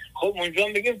میکنه، خب اونجا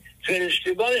بگیم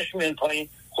فرشتگانش میاد پایین،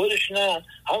 خودش نه.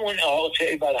 همون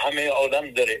احاطه بر همه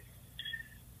آدم داره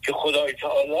که خدای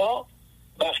تعالی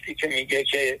وقتی که میگه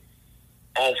که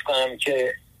از کنم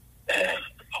که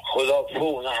خدا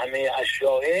فوق همه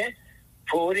اشیاء،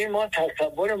 فوری ما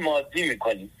تصور مادی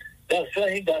میکنیم.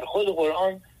 در خود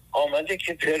قرآن آمده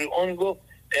که فرعون گفت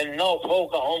انا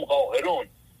فوق هم قاهرون،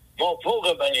 ما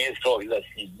فوق بنی اسرائیل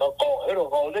هستیم، ما قاهر و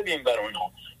غالبیم بر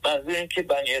اونها. منظور این که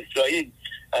بنی اسرائیل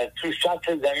تو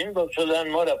سطح زمین باشدن،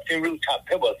 ما رفتیم رو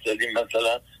تپه باشدیم،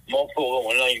 مثلا ما فوق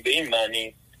اوناییم، به این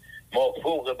معنی ما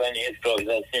فوق بنی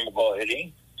اسرائیل هستیم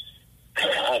قاهرین.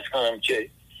 از کنم که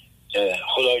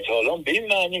خدای تعالی به این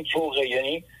معنی فوق،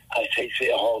 یعنی از حیث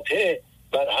احاطه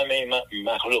بر همه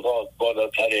مخلوقات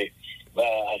بالاتره و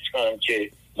از کنم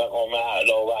که مقام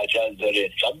اعلا و عجل داره.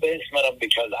 سبح اسم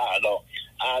ربک الاعلی،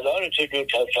 اعلا رو چجور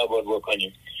تصور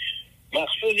بکنیم؟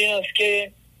 مقصود این است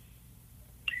که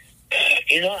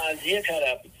اینا از یه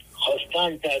طرف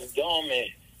خواستن در دام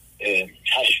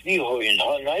تشبیه و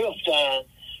اینها نیفتن،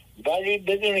 ولی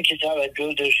بدون که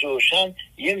توجه داشته باشن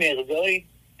یه مقداری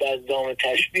در دام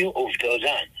تشبیه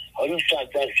افتادن. حالا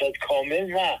 100% کامل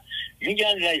نه،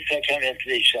 میگن لیس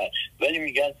کمثله شیء، ولی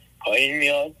میگن پایین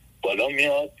میاد بالا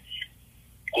میاد،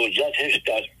 قدرتش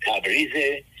در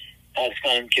تبریزه، از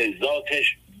کنم که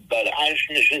ذاتش بر عرش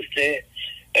نشسته،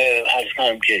 از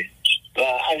کنم که و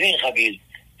از این قبیل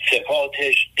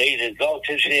صفاتش غیر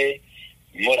ذاتشه،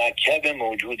 مرکب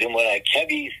موجود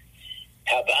مرکبی است.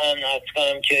 طبعا از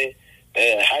کنم که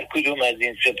هر کدوم از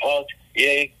این صفات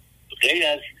یک غیر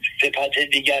از صفت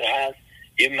دیگر هست،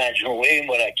 یه مجموعه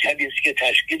مرکبی است که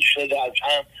تشکیل شده از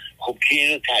هم. خب که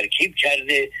اینو ترکیب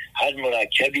کرده، هر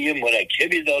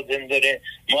مرکبی لازم داره.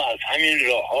 ما از همین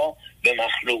راه ها به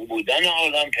مخلوق بودن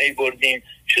عالم پی بردیم،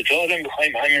 چطور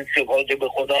میخوایم همین صفات به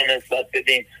خدا نسبت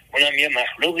بدیم، اونم یه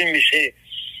مخلوقی میشه.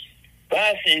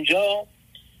 بس اینجا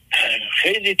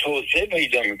خیلی توسعه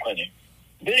پیدا میکنیم.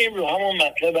 بریم رو همون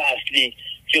مطلب اصلی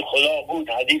که خدا بود،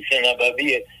 حدیث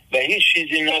نبویه و هیچ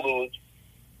چیزی نبود.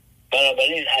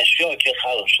 بنابراین اشیا که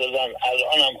خلق شدن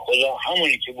الان هم خدا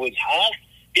همونی که بود هست،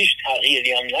 هیچ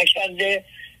تغییری هم نکرده،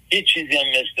 هیچ چیزی هم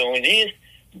مثل اون نیست.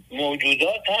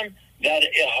 موجودات هم در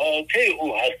احاطه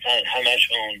او هستن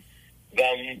همشون و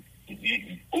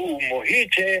او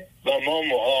محیطه و ما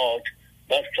محاط.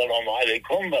 و السلام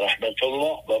علیکم و رحمت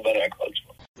الله و برکاته.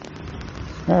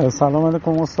 سلام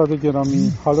علیکم استاد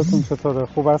گرامی، حالتون چطوره؟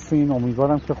 خوب هستین؟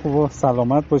 امیدوارم که خوب و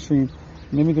سلامت باشین.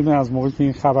 نمیدونی از موقعی که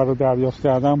این خبر رو دریافت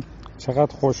کردم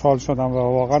چقدر خوشحال شدم و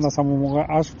واقعا اصلا اون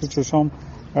موقع اشک تو چشام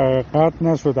قطع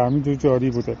نشده، همینجور جاری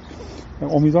بوده.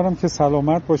 امیدوارم که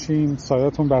سلامت باشین،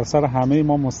 سایتون بر سر همه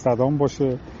ما مستدام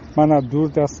باشه. من از دور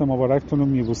دست مبارکتون رو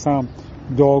میبوسم،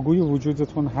 دعاگوی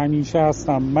وجودتون همیشه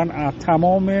هستم.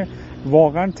 من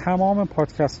واقعا تمام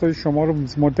پادکست های شما رو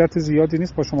مدت زیادی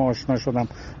نیست با شما آشنا شدم،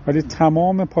 ولی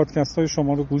تمام پادکست های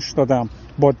شما رو گوش دادم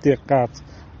با دقت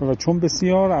و چون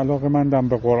بسیار علاقه‌مندم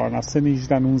به قرآن. از سن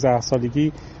 18-19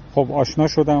 سالگی خب آشنا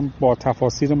شدم با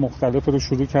تفاسیر مختلف رو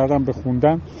شروع کردم به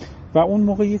خوندن و اون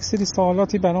موقع یک سری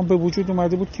سوالاتی برام به وجود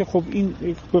اومده بود که خب این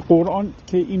به قرآن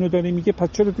که اینو داره میگه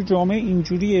پس چرا تو جامعه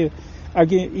اینجوریه؟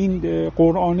 اگه این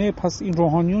قرآنه پس این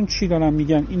روحانیون چی دارن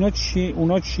میگن؟ اینا چیه؟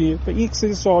 اونا چیه؟ و یک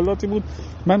سری سوالاتی بود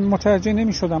من متوجه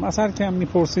نمیشدم. از هر کم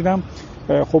میپرسیدم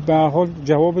خب به هر حال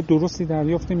جواب درستی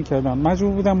دریافت نمیکردم.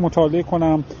 مجبور بودم مطالعه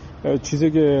کنم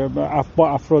چیزی که با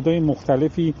افرادای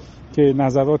مختلفی که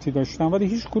نظراتی داشتم، ولی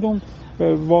هیچ کدوم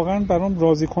واقعا برام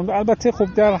راضی کننده. البته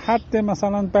خب در حد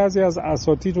مثلا بعضی از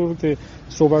اساتید رو که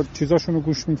صحبت چیزاشون رو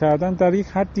گوش می‌کردن در یک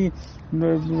حدی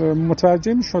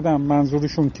متوجه می‌شدم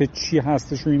منظورشون که چی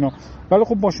هستش و اینا، ولی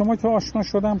خب با شما که آشنا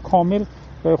شدم کامل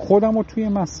خودم رو توی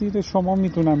مسیر شما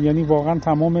میدونم. یعنی واقعا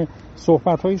تمام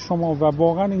صحبت‌های شما و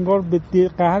واقعا انگار به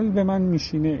قلب من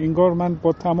میشینه، انگار من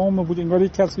با تمام بود، انگار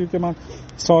یک کسی که من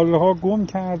سالها گم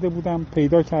کرده بودم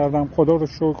پیدا کردم. خدا رو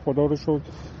شکر.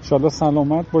 انشالله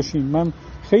سلامت باشین. من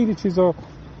خیلی چیزا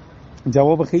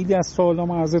جواب خیلی از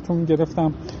سوالامو ازتون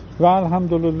گرفتم و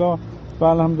الحمدلله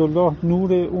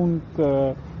نور اون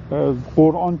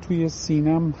قرآن توی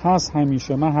سینم هست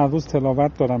همیشه. من هر روز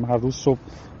تلاوت دارم، هر روز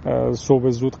صبح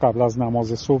زود قبل از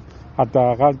نماز صبح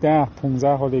حداقل 10-15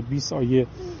 حالا 20 آیه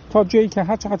تا جایی که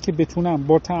هر چقدر که بتونم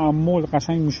با تأمل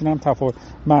قشنگ میشینم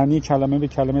معنی کلمه به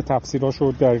کلمه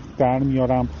تفسیراشو در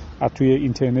میارم، از توی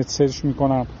اینترنت سرچ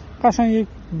میکنم، قشنگ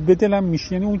به دلم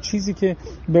میشینه. یعنی اون چیزی که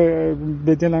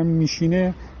به دلم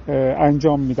میشینه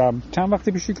انجام میدم. چند وقت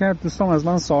پیشی که دوستام از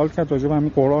من سوال کرد راجع به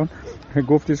همین قرآن،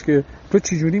 گفتش که تو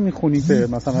چجوری میخونی که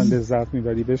مثلا لذت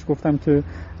میبری؟ بهش گفتم که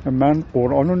من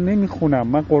قرآن رو نمیخونم،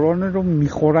 من قرآن رو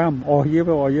میخورم، آیه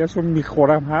به آیهش رو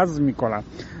میخورم، هضم میکنم.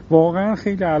 واقعا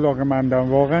خیلی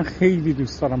علاقه‌مندم، واقعا خیلی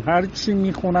دوست دارم. هر چی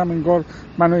میخونم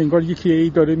انگار یکی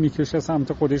داره میکشه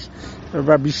سمت خودش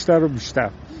و بیشتر و بیشتر.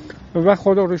 و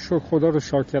خدا رو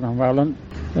شاکرم.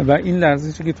 و این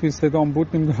لرزشی که توی صدام بود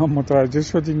نمیدونم متوجه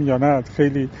شدین یا نه،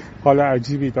 خیلی حال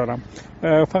عجیبی دارم.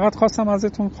 فقط خواستم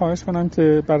ازتون خواهش کنم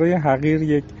که برای حقیر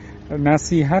یک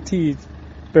نصیحتی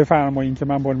بفرمایین که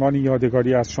من به عنوان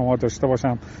یادگاری از شما داشته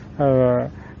باشم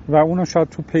و اونو شاید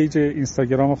تو پیج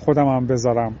اینستاگرام خودم هم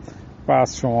بذارم و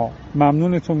از شما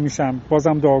ممنونتون میشم.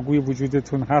 بازم دعاگوی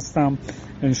وجودتون هستم.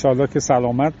 انشالله که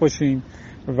سلامت باشین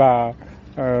و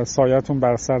سایتون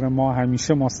بر سر ما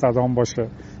همیشه مستدام باشه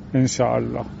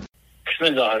انشاءالله. بسم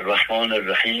الله الرحمن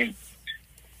الرحیم.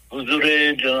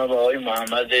 حضور جناب آقای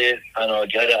محمد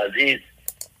فناگر عزیز،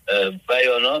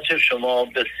 بیانات شما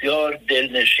بسیار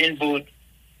دلنشین بود.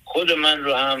 خود من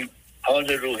رو هم حال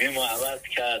روحیمو عوض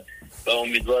کرد و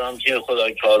امیدوارم که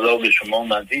خدای تعالی به شما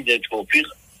مزید توفیق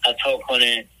عطا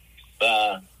کنه و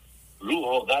روح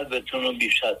و قلبتون رو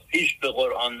بیش از پیش به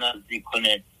قرآن نزدیک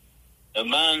کنه.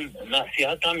 من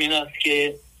نصیحتم این است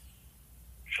که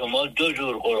شما 2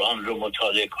 جور قرآن رو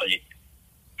مطالعه کنید.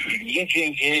 یکی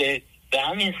این که به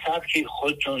همین سبکی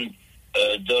خودتون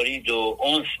دارید و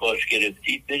انس باش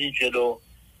گرفتید برید جلو.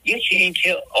 یکی این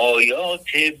که آیات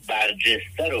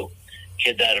برجسته رو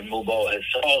که در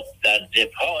مباحثات در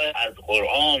دفاع از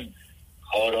قرآن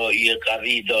کارایی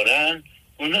قوی دارن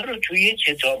اونا رو توی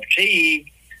کتابچه‌ای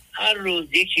هر روز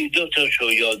 1-2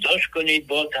 تاشو یادداشت کنید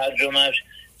با ترجمهش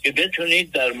که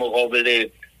بتونید در مقابل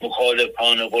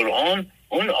مخالفان قرآن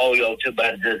اون آیات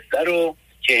برجسته رو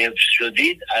که حفظ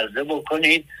شدید عرضه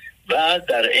بکنید و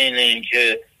در عین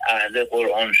اینکه اهل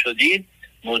قرآن شدید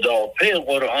مدافع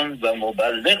قرآن و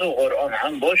مبلغ قرآن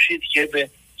هم باشید که به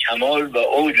کمال و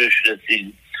اوجش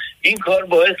رسید. این کار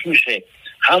باعث میشه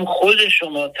هم خود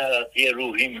شما ترقی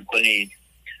روحی میکنید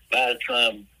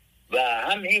و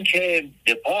هم این که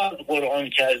دفاع از قرآن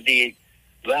کردید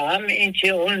و هم این که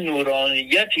اون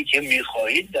نورانیتی که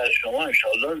میخواهید در شما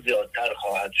انشاءالله زیادتر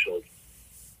خواهد شد.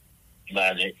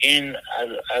 بله، این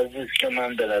عزیز که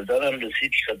من به نظرم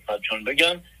رسید خدمتتون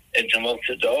بگم. التماس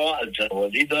دعا از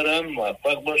جنابالی دارم.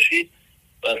 موفق باشید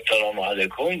و السلام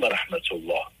علیکم و رحمت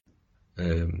الله.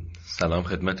 سلام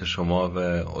خدمت شما و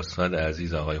استاد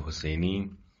عزیز آقای حسینی.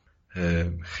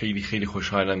 خیلی خیلی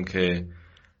خوشحالم که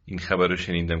این خبر رو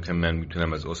شنیدم که من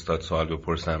میتونم از استاد سوال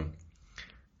بپرسم.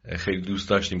 خیلی دوست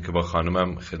داشتیم که با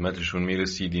خانمم خدمتشون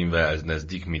میرسیدیم و از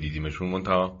نزدیک میدیدیمشون،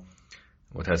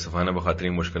 متاسفانه به خاطر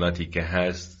این مشکلاتی که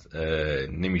هست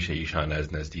نمیشه ایشان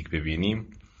از نزدیک ببینیم.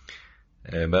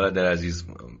 برادر عزیز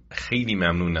خیلی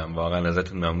ممنونم، واقعا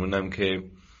ازتون ممنونم که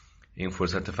این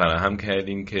فرصت فراهم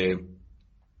کردین که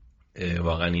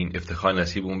واقعا این افتخار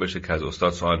نصیب اون بشه که از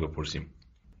استاد سوال بپرسیم.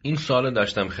 این سوال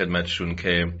داشتم خدمتشون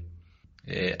که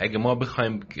اگه ما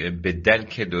بخوایم به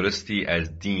درک درستی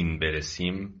از دین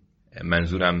برسیم،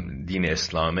 منظورم دین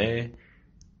اسلامه،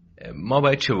 ما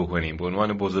باید چه بکنیم؟ به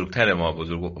عنوان بزرگتر ما،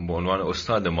 به عنوان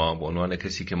استاد ما، به عنوان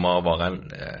کسی که ما واقعا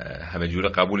همه جور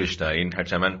قبولش داریم،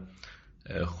 هرچند من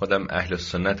خودم اهل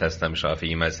سنت هستم،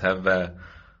 شافعی مذهب، و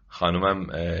خانومم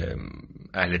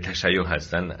اهل تشیع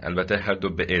هستن، البته هر دو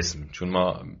به اسم، چون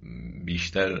ما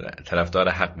بیشتر طرفدار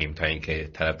حقیم تا اینکه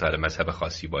طرفدار مذهب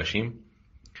خاصی باشیم.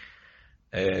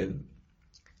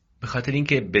 به خاطر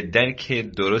اینکه به درک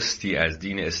درستی از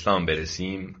دین اسلام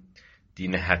برسیم،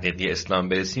 دین حقیقی اسلام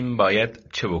برسیم، باید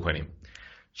چه بکنیم؟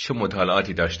 چه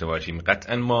مطالعاتی داشته باشیم؟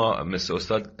 قطعا ما مثل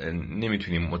استاد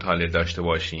نمیتونیم مطالعه داشته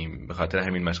باشیم به خاطر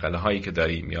همین مشغله هایی که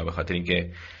داریم، یا به خاطر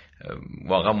اینکه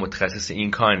واقعا متخصص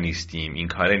این کار نیستیم، این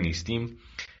کاره نیستیم.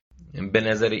 به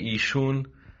نظر ایشون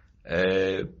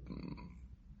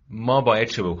ما باید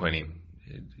چه بکنیم؟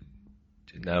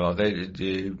 در واقع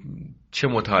چه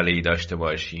مطالعه‌ای داشته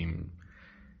باشیم؟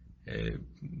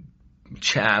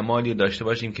 چه اعمالی داشته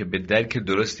باشیم که به درک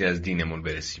درستی از دینمون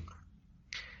برسیم؟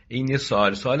 این یه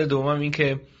سوال. سوال دوم این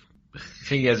که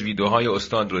خیلی از ویدیوهای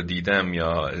استاد رو دیدم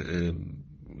یا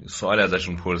سوال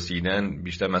ازشون پرسیدن،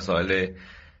 بیشتر مسائل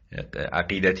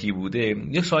عقیدتی بوده.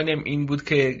 یه سوالی هم این بود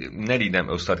که ندیدم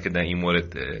استاد که در این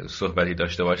مورد صحبتی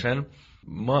داشته باشن.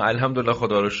 ما الحمدلله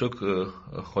خدا رو شکر،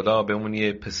 خدا بهمون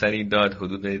یه پسری داد،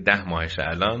 حدود 10 ماهشه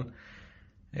الان.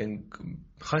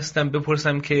 خواستم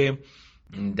بپرسم که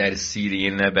در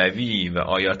سیره نبوی و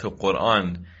آیات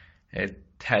قرآن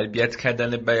تربیت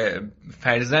کردن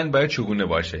فرزند باید چگونه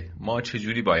باشه؟ ما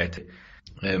چجوری باید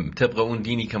طبق اون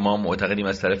دینی که ما معتقدیم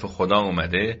از طرف خدا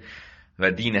اومده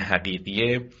و دین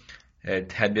حقیقیه،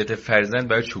 تربیت فرزند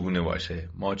باید چگونه باشه؟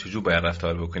 ما چجور باید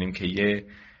رفتار بکنیم که یه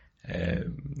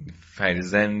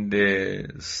فرزند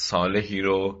صالحی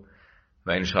رو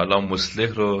و انشاءالله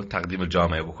مصلح رو تقدیم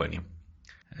جامعه بکنیم؟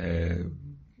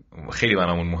 خیلی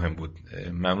برامون مهم بود.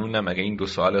 ممنونم اگه این 2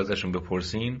 سوال ازشون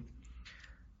بپرسین.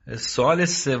 سوال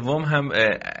سوم هم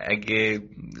اگه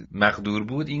مقدور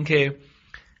بود، این که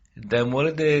در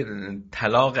مورد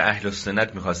طلاق اهل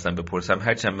سنت میخواستم بپرسم.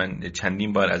 هرچند من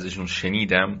چندین بار ازشون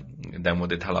شنیدم در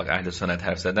مورد طلاق اهل سنت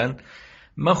حرف زدن،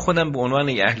 من خودم به عنوان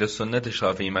یه اهل سنت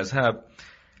شافعی مذهب،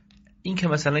 این که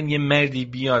مثلا یه مردی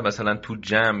بیاد مثلا تو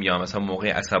جمع یا مثلا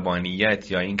موقع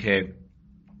عصبانیت یا این که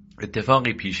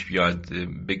اتفاقی پیش بیاد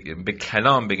به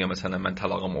کلام بگه مثلا من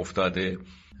طلاقم افتاده،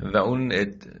 و اون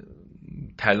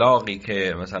طلاقی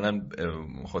که مثلا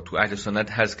خود تو اهل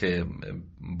سنت هست که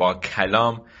با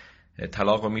کلام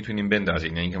طلاق رو میتونیم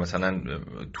بندازیم، یعنی که مثلا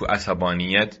تو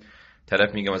عصبانیت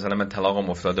طرف میگه مثلا من طلاقم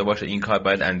افتاده باشه، این کار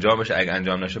باید انجام بشه، اگه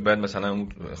انجام نشه باید مثلا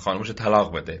خانمش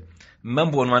طلاق بده.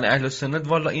 من به عنوان اهل سنت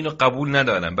والا اینو قبول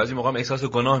ندارم. بعضی موقع احساس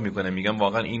گناه میکنم، میگم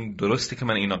واقعا این درسته که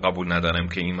من اینو قبول ندارم،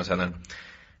 که این مثلا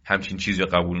همچین چیزی رو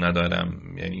قبول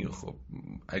ندارم. یعنی خب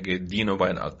اگه دینو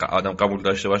باید آدم قبول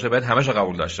داشته باشه، باید همش رو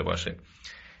قبول داشته باشه.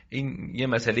 این یه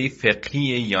مسئله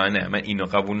فقهیه یا نه؟ من اینو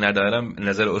قبول ندارم.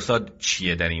 نظر استاد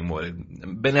چیه در این مورد؟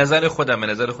 به نظر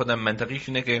خودم منطقیش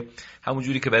اینه که همون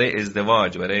جوری که برای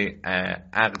ازدواج، برای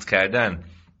عقد کردن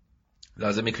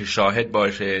لازمه که شاهد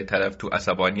باشه، طرف تو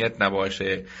عصبانیت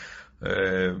نباشه،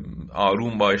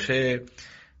 آروم باشه،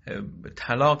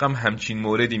 طلاق هم همچین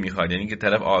موردی میخواد، یعنی که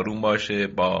طرف آروم باشه،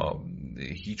 با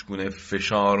هیچ گونه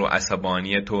فشار و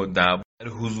عصبانیت و در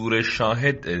حضور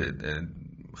شاهد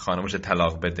خانمش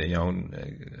طلاق بده. یا اون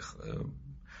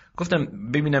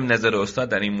گفتم ببینم نظر استاد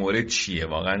در این مورد چیه.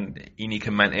 واقعا اینی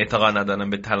که من اعتقاد ندارم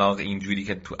به طلاق اینجوری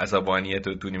که تو عصبانیت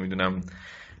و تو نمیدونم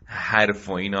حرف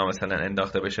و اینا مثلا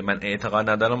انداخته بشه، من اعتقاد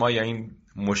ندارم. آیا این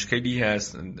مشکلی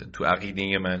هست تو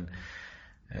عقیده من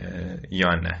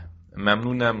یا نه؟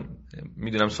 ممنونم.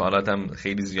 میدونم سوالاتم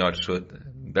خیلی زیاد شد،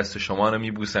 دست شما رو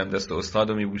میبوسم، دست استاد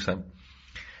رو میبوسم.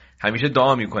 همیشه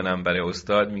دعا میکنم برای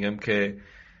استاد، میگم که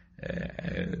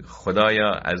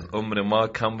خدایا از عمر ما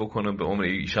کم بکن و به عمر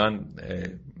ایشان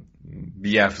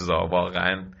بیفزا.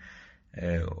 واقعا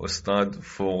استاد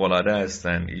فوق‌العاده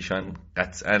هستن. ایشان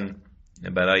قطعا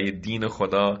برای دین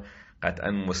خدا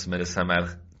قطعا مثمر ثمر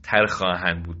تر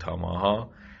خواهند بود تا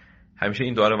ماها. همیشه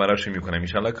این دعا رو براشون میکنم، ان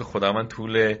شاءالله که خداوند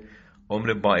طول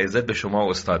عمر با عزت به شما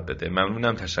استاد بده.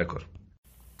 ممنونم، تشکر.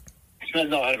 بسم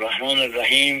الله الرحمن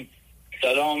الرحیم.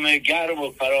 سلام گرم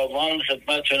و فراوان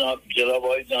خدمت جناب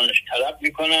آقای دانش طلب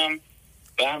میکنم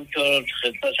و همطور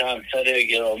خدمت همسر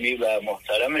گرامی و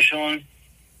محترمشون.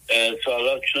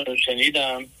 سوالاتشون رو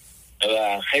شنیدم.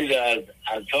 و خیلی از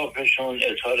اطرافشون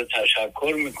اظهار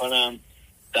تشکر میکنم.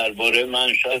 درباره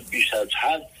من شاید بیش از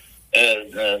حد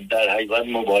در حقیقت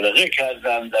مبالغه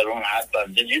کردم، در اون حد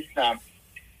بنده نیستم.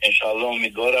 انشاءالله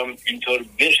امیدوارم اینطور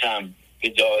بشم به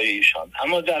دعای ایشان.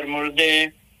 اما در مورد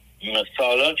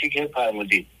سوالاتی که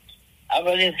فرمودید،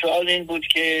 اولین سوال این بود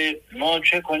که ما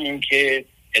چه کنیم که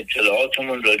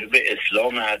اطلاعاتمون راجع به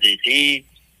اسلام حقیقی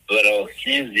و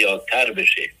راستی زیادتر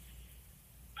بشه.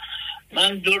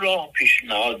 من 2 راه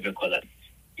پیشنهاد میکنم.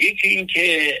 یکی این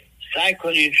که سعی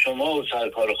کنید شما و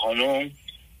سرکار خانم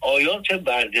آیات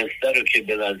برجسته رو که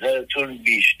به نظرتون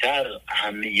بیشتر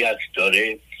اهمیت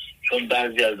داره، چون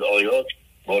بعضی از آیات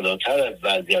بالاتر از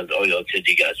بعضی از آیات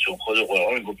دیگه است، چون خود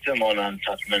قرآن گفته ما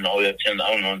ننسخ من آیات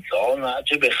او ننسها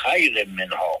نأتی به خیر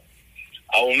منها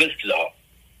او مثلها.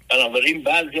 بنابراین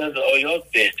بعضی از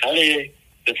آیات بهتره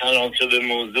به تناسب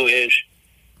موضوعش.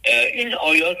 این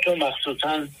آیات رو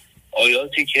مخصوصا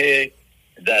آیاتی که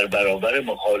در برابر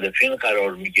مخالفین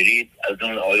قرار میگیرید، از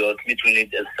اون آیات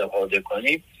میتونید استفاده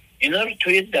کنید. اینا رو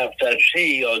توی دفترچه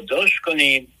یادداشت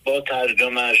کنید با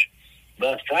ترجمهش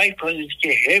و سعی کنید که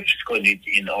حفظ کنید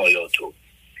این آیاتو،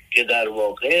 که در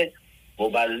واقع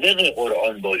مبلغ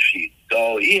قرآن باشید،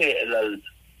 داعی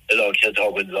الی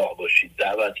کتاب الله باشید،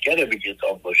 دعوتگر به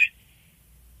کتاب باشید.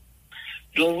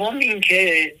 دوم این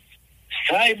که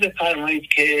سعی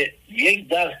بفرمایید که یک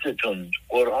دستتون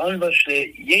قرآن باشه،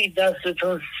 یک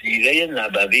دستتون سیره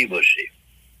نبوی باشه،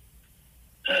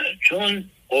 چون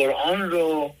قرآن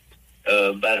رو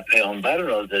بر پیامبر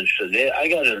نازل شده.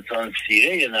 اگر انسان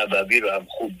سیره نبوی رو هم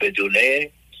خوب بدونه،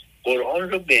 قرآن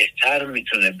رو بهتر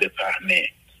میتونه بفهمه.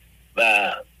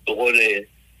 و به قول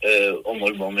ام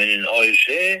المؤمنین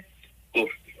عایشه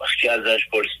گفت، وقتی ازش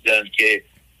پرسیدن که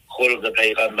خلق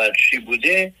پیغمبر چی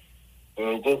بوده،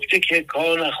 گفته که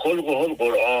کان خلقه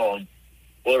القرآن،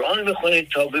 قرآن بخونید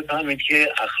تا بفهمید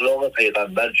که اخلاق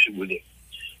پیغمبر چی بوده.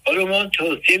 حالا ما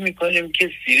توصیه میکنیم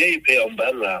که سیره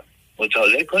پیغمبر رو هم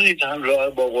مطالعه کنید همراه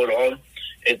با قرآن.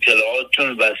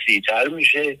 اطلاعاتتون وسیع‌تر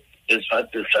میشه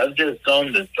نسبت به سطح اسلام،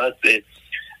 نسبت به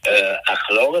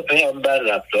اخلاق پیغمبر،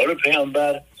 رفتار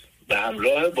پیغمبر، به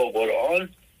همراه با قرآن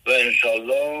و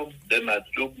انشالله به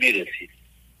مطلوب میرسید.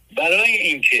 برای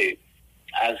اینکه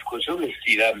از کتب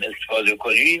سیرم استفاده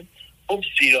کنید، خب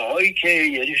سیره هایی که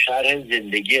یعنی شرح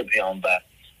زندگی پیامبر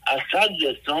از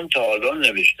صدر اسلام تا حالا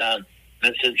نوشتن،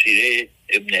 مثل سیره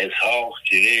ابن اسحاق،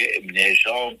 سیره ابن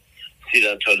هشام،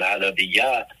 سیرت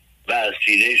الحلبیه و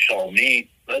سیره شامی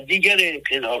و دیگر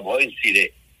کتاب های سیره.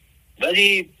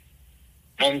 ولی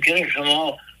ممکنه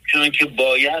شما چون که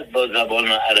باید با زبان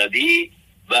عربی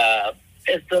و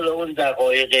اصطلاح اون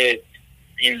دقایق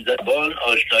این زبان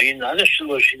آشنایی نداشته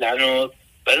باشید، هنوز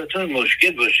براتون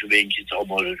مشکل باشه به این کتاب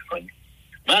معرفی کنید.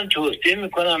 من توصیه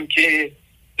میکنم که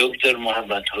دکتر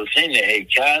محمد حسین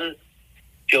هیکل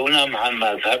که اونم هم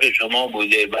مذهب شما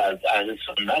بوده و از اهل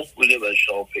سنت بوده و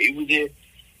شافعی بوده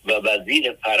و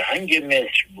وزیر فرهنگ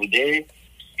مصر بوده،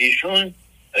 ایشون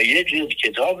یه جلد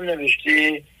کتاب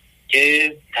نوشته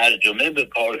که ترجمه به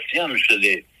پارسی هم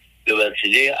شده به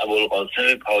وسیله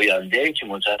ابوالقاسم پاینده که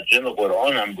مترجم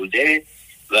قرآن هم بوده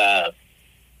و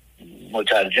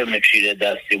مترجم چیره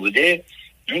دستی بوده.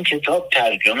 این کتاب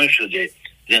ترجمه شده،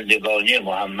 زندگانی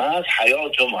محمد،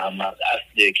 حیات محمد.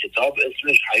 اصل کتاب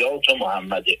اسمش حیات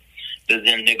محمده، به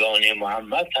زندگانی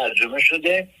محمد ترجمه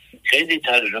شده. خیلی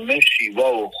ترجمه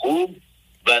شیوا و خوب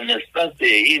و نسبت به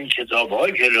این کتاب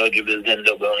های که راجع به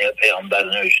زندگانی پیامبر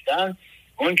نوشتن،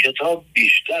 اون کتاب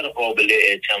بیشتر قابل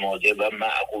اعتماده و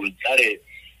معقولتره.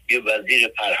 یه وزیر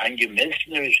فرهنگ مصر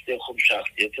نوشته، خب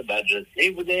شخصیت برجسته‌ای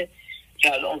بوده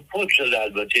که الان فوت شده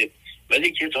البته،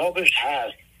 ولی کتابش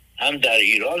هست، هم در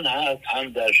ایران هست، هم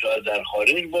در شاید در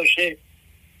خارج باشه.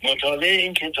 مطالعه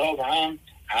این کتاب هم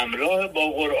همراه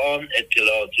با قرآن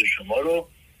اطلاعات شما رو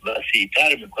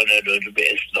وسیع‌تر میکنه راجع به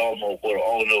اسلام و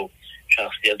قرآن و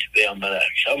شخصیت پیامبر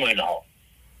اکرم و اینها.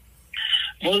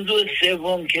 موضوع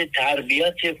سوم که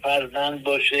تربیت فرزند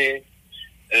باشه،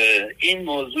 این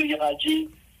موضوع یه قدری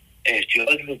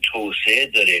احتیاج به توسعه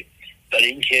داره، برای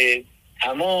اینکه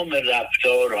تمام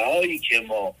رفتارهایی که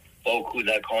ما با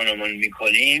کودکانمون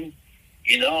میکنیم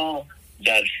اینا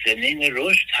در سنین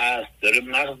رشد هست، داره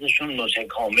مغزشون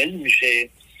متکامل میشه،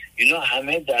 اینا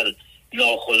همه در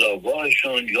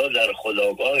ناخودآگاهشون یا در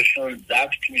خودآگاهشون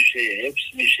ضبط میشه،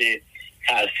 حفظ میشه،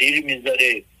 تأثیر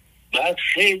میذاره. بعد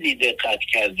خیلی دقت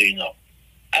کرد اینا.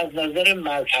 از نظر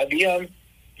مذهبی هم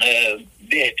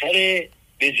بهتره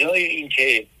به جای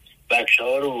اینکه بچه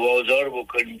ها رو وادار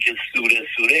بکنیم که سوره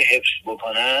سوره حفظ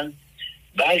بکنن،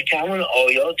 بلکه همون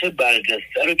آیات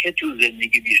برجسته رو که تو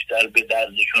زندگی بیشتر به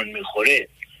دردشون میخوره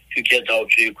تو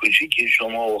کتابچه کوچیکی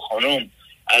شما و خانم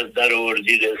از در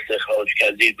آوردید، استخراج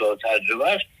کردید با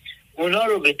تجربهش، اونا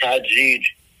رو به تدریج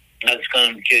از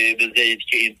کنم که بذارید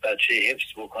که این بچه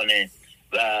حفظ بکنه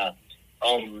و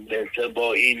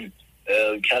با این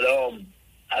کلام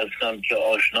از کنم که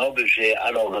آشنا بشه،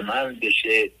 علاقمند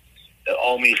بشه،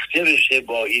 آمیخته بشه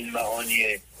با این معانی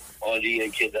عالیه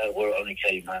که در قرآن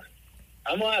کریم هست.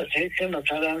 اما از حیث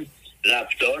مثلا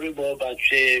رفتار با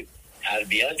بچه،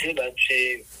 تربیت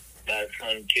بچه،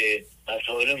 درستان که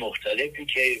مسائل مختلفی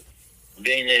که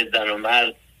بین زن و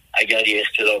مرد اگر یه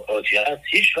اختلافاتی هست،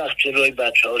 هیچ وقت جلوی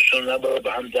بچه هاشون نباید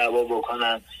با هم دعوا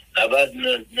بکنن، نباید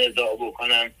نزاع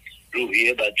بکنن.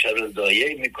 روحیه بچه رو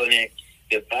ضایع میکنه.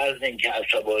 به فرض اینکه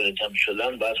عصبانیت هم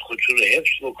شدن باید خودشون رو حفظ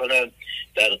بکنن،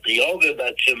 در غیاب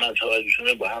بچه مسائلشون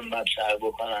رو با هم مطرح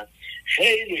بکنن.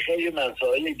 خیلی خیلی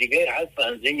مسائل دیگه هست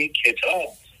بنده یک کتاب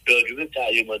راجب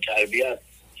تعلیم و تربیت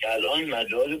که الان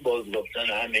مجال بازگفتن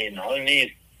همه اینها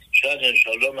نیست. شاید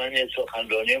انشالله من یه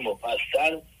سخنرانی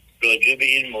مفصل راجع به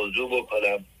این موضوع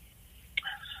بکنم.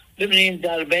 ببینید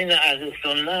در بین اهل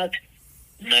سنت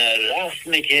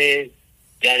رسمه که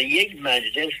در یک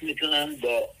مجلس میتونن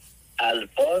با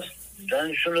الفاظ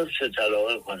زنشون رو 3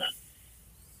 طلاقه کنن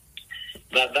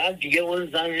و بعد دیگه اون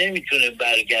زن نمیتونه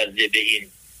برگرده به این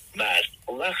مرد.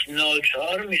 اون وقت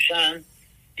ناچار میشن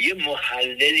یه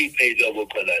محللی پیدا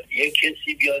بکنن، یه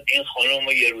کسی بیاد این خانم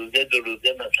رو 1 روزه 2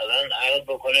 روزه مثلا عقد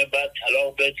بکنه، بعد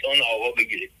طلاق به اون آقا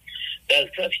بگیره. در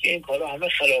صورتی که این کارا همه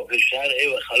خلاف شرعه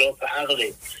و خلاف عقله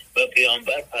و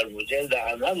پیامبر فرموده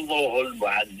لعن الله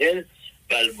المحلل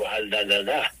و المحلل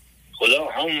له. خدا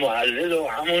هم محلل و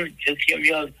همون کسی که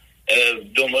میاد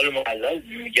دنبال محلل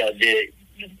میگرده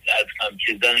از هم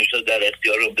که زنش رو در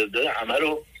اختیار رو بذاره، همه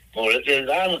رو مورد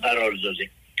زن قرار داده.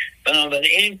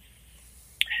 بنابراین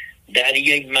در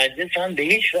یک مجلس هم به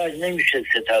هیچ وجه نمیشه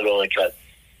 3 طلاقه کرد.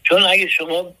 چون اگه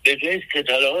شما به جای 3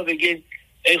 طلاقه بگید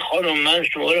ای خانم من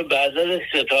شما رو به عدد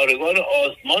ستارگان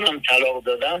آسمانم طلاق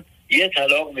دادم، 1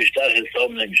 طلاق بیشتر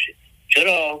حساب نمیشه.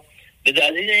 چرا؟ به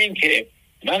دلیل این که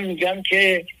من میگم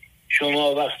که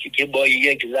شما وقتی که با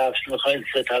یک لفظ میخواین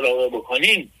 3 طلاق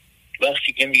بکنین،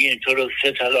 وقتی که میگین تو رو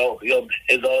 3 طلاق یا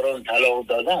 1000 طلاق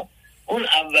دادم، اون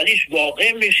اولیش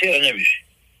واقع میشه یا نمیشه؟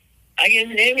 اگه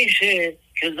نمیشه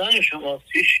که زن شما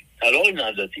هیچ طلاق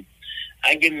ندادید.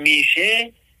 اگه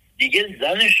میشه دیگه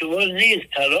زن شما نیست،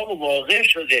 طلاق واقع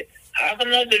شده، حق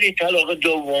نداری طلاق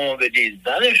دوم بدید.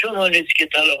 زن شما نیست که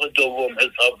طلاق دوم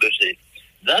حساب بشه،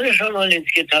 زن شما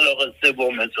نیست که طلاق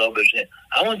سوم حساب بشه.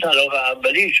 همون طلاق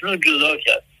اولی ایشون رو جدا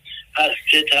کرد. پس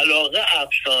 3 طلاق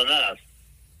افسانه است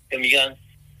که میگن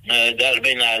در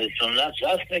بین اهل سنت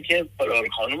رسمه که فلان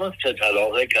خانم 3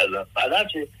 طلاقه کردن.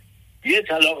 غلطه. 1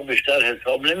 طلاق بیشتر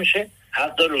حساب نمیشه،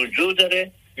 حق رجوع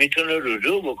داره، میتونه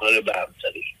رجوع بکنه به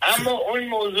همسرش. اما اون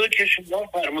موضوع که شما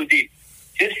فرمودید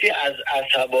کسی از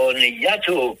عصبانیت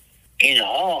و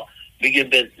اینها بگه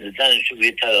به زنش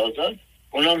به طلاق داد،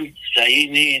 اونم صحیح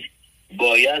نیست.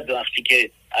 باید وقتی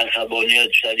که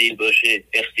عصبانیت شدید باشه،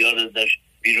 اختیار ازش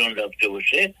بیرون رفته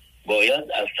باشه،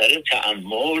 باید از سر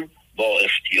تأمل با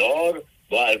اختیار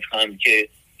باید هم که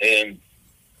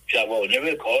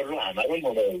جوانب کار رو همه رو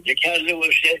ملاحظه کرده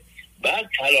باشه، بعد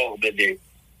طلاق بده.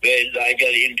 و اگر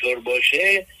اینطور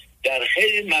باشه در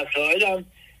خیلی مسائل هم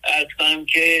از کنم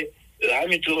که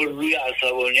همینطور روی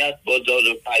عصبانیت با داد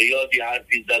و فریادی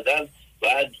حرفی زدن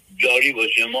باید جاری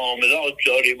باشه، معاملات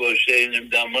جاری باشه،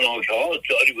 نمیدونم مناقشات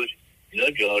جاری باشه. اینا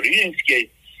جاری نیست که.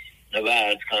 و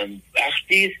از کنم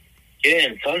وقتی است که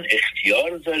انسان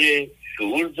اختیار داره،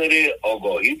 شعور داره،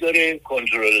 آگاهی داره،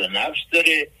 کنترل نفس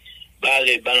داره.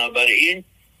 بله، بنابراین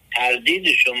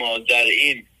تردید شما در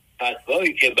این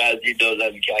فتوایی که بعضی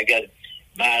دادن که اگر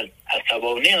مرد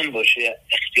عصبانی هم باشه،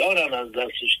 اختیار هم از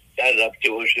دستش در رفته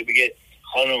باشه، بگه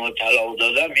خانم رو طلاق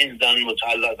دادم، این زن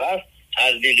مطلق است،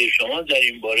 تردید شما در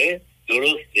این باره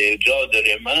درسته، جا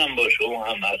داره، منم با شما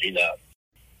هم عقیده‌ام.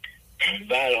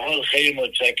 به هر حال خیلی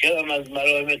متشکرم از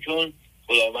مراحمتون.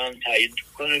 خداوند تایید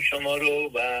کنه شما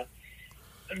رو و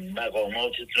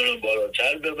مقاماتتون رو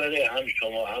بالاتر ببره، هم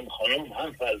شما هم خانم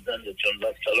هم فرزندتون. و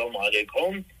السلام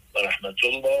علیکم و رحمت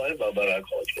الله و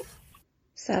برکاته.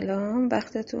 سلام،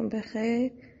 وقتتون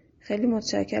بخیر. خیلی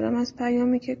متشکرم از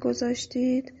پیامی که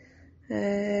گذاشتید.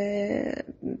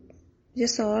 یه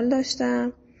سوال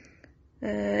داشتم،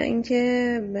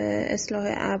 اینکه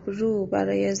اصلاح ابرو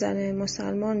برای زن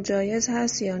مسلمان جایز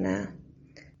هست یا نه؟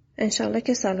 انشالله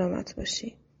که سلامت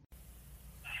باشی.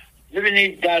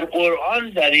 ببینید در قرآن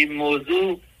در این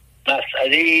موضوع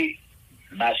مسئله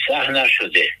مطرح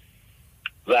نشده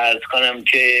و از کنم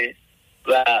که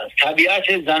و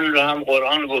طبیعت زن رو هم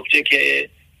قرآن گفته که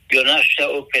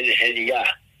یونشأ فی الحلیة،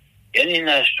 یعنی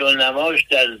نشو و نماش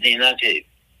در زینته.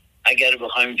 اگر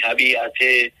بخوایم طبیعت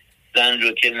زن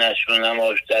رو که نشو و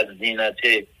نماش در زینت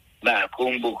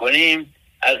محکوم بکنیم،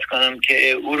 از کنم که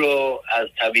او رو از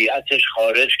طبیعتش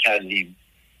خارج کردیم.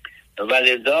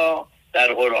 ولذا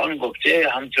در قرآن گفته،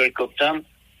 همطور گفتم،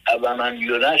 و من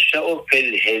یونشأ فی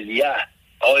الحلیة،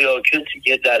 آیا کسی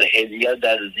که در حلیه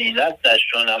در زینت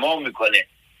نشو و نما میکنه.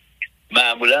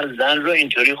 معمولا زن رو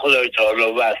اینطوری خدای تعالی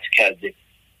وصف کرده.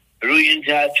 روی این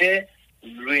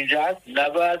جهت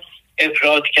نباید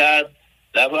افراط کرد،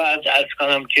 نباید از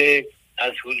کنم که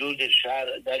از حدود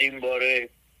شرع در این باره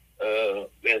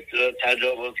به اصطلاح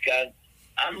تجاوز کرد.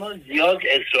 اما زیاد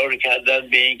اصرار کردن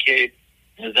به این که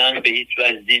زن به هیچ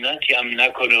وجه زینتی هم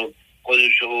نکنه،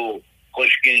 خودشو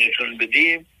خوشگی نشون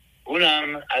بدیم،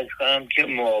 اونم از کنم که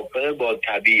موافق با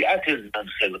طبیعت زن،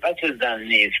 خلقت زن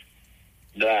نیست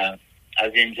و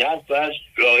از این جهت باید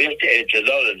رعایت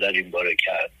اعتدال در این باره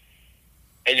کرد.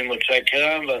 خیلی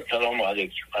متشکرم و سلام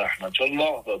علیکم و رحمت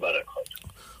الله و برکاته.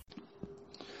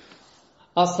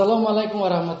 السلام علیکم و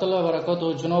رحمت الله و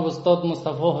برکاته. جناب استاد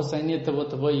مصطفی حسینی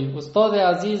طباطبایی. استاد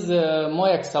عزیز، ما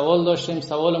یک سوال داشتیم.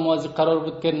 سوال ما از قرار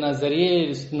بود که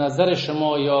نظر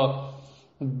شما یا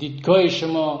دیدگاه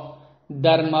شما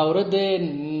در مورد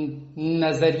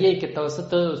نظریه که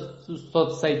توسط استاد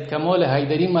سید کمال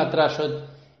حیدری مطرح شد،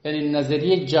 یعنی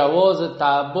نظریه جواز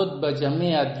تعبد به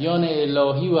جميع ادیان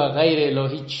الهی و غیر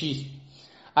الهی چیست؟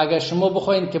 اگر شما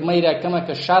بخواین که من را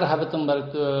کمک شرح بتون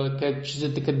که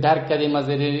چیزی که درک کردیم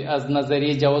از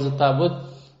نظریه جواز تعبد،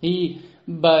 این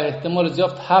به احتمال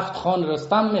زیاد 7 خان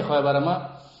رستم میخواه برای ما،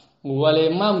 ولی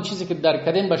من اون چیزی که درک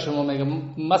کردیم به شما میگم.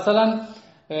 مثلا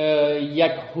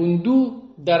یک هندو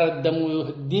در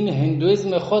دین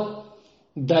هندویزم خود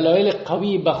دلایل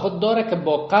قوی به خود داره که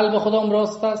با قلب خودم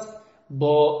راست است،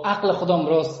 با عقل خودم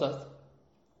راست است.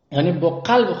 یعنی با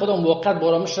قلب خودم واقعا به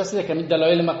آرامش رسیده که این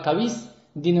دلایل ما قوی است،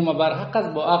 دین ما برحق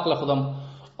است، با عقل خودم.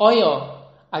 آیا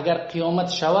اگر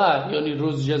قیامت شود، یعنی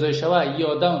روز جزای شود، این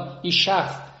آدم، این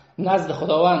شخص نزد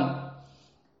خداوند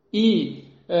این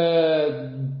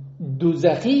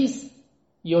دوزخی است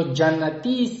یا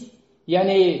جنتی است؟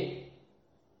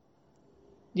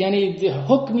 یعنی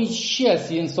حکمی چی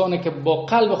است انسانی که با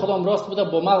قلب خودم راست بوده،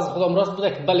 با مغز خودم راست بوده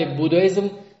که بله بودایزم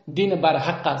دین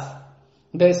برحق است،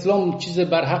 در اسلام چیز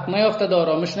برحق نیافته، در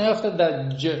آرامش نیافته،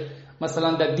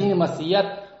 مثلا در دین مسیحیت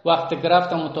وقتی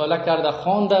گرفتم مطالعه کرده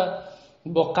خوانده،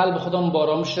 با قلب خودم با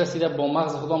آرامش رسیده، با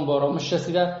مغز خودم با آرامش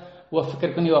رسیده و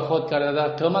فکر کنی وفات کرده. در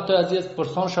قیامت عزیز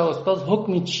پرسان شو استاد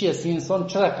حکمی چی است؟ انسان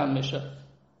چه رقم میشه؟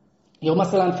 یا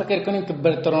مثلا فکر کنیم که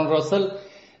برتران راسل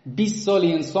 20 سال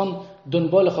انسان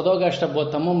دنبال خدا گشته، با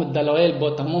تمام دلایل،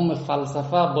 با تمام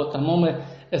فلسفه، با تمام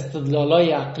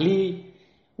استدلالای عقلی،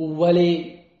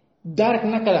 ولی درک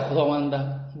نکرده خداونده.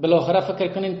 بالاخره فکر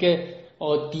کنیم که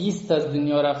آتیست از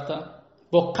دنیا رفته.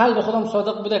 با قلب خودم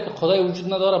صادق بوده که خدای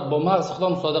وجود نداره، با مغز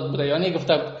خودم صادق بوده، یعنی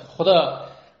گفته خدا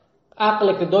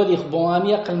عقل که دادی با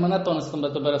همی عقل من نتونستم به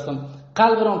تو برسم،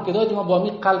 قلب رام که دادی ما با همی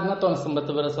قلب نتونستم به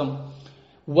تو برسم،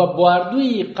 و با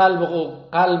اردوی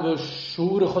قلب و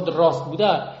شعور خود راست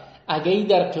بوده، اگه ای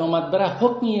در قیامت بره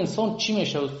حکمی انسان چی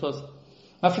میشه استاد؟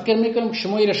 من فکر میکنم که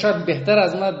شما ایره شاید بهتر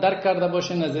از من درک کرده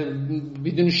باشین،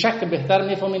 بدون شک بهتر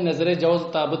میفهمین نظریه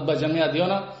جواز تعبد به جمعی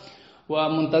ادیان، و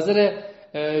منتظر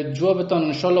جوابتان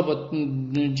انشالله با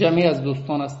جمعی از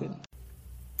دوستان هستیم.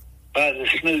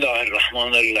 بسم الله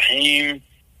الرحمن الرحیم.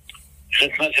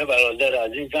 خدمت برادر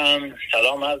عزیزم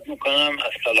سلام عرض میکنم.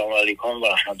 السلام علیکم و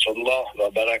رحمت الله و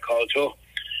برکاته.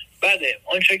 بله،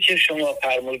 اونچه که شما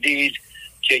فرمودید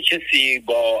که کسی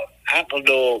با عقل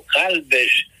و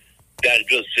قلبش در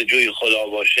جستجوی خدا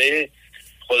باشه،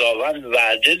 خداوند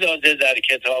وعده داده در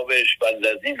کتابش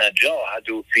والذین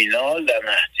جاهدوا فینا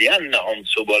لنهدینهم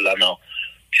سبلنا.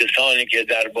 کسانی که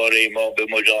درباره ما به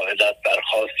مجاهدت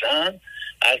برخاستن،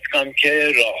 از کم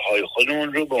که راههای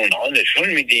خودمون رو به اونها نشون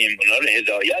میدیم، اونها رو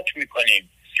هدایت میکنیم.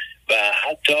 و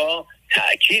حتی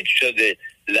تأکید شده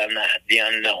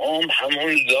لنهدینهم،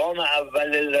 همون لام اول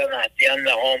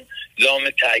لنهدینهم، لام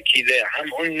تأکید،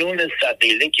 همون نون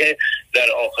ثقیله که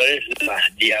در آخرش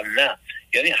لنهدینه،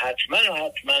 یعنی حتما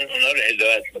اونا رو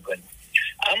هدایت میکنیم.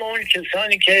 اما اون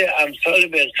کسانی که امثال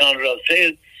برتران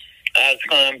راسل از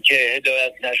کنم که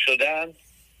هدایت نشدن،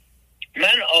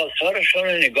 من آثارشون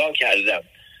رو نگاه کردم،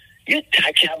 یه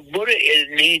تکبر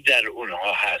علمی در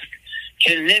اونها هست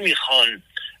که نمیخوان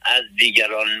از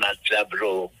دیگران مطلب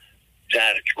رو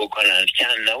درک بکنن، که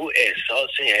انه احساس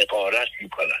حقارت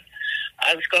میکنن.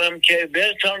 از کنم که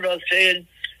برتران راسل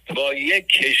با یک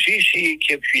کشیشی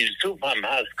که فیلسوف هم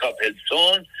هست،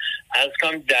 کاپلسون، از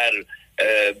کنم در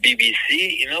BBC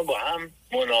اینا با هم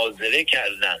مناظره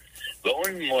کردن و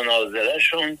اون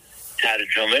مناظرهشون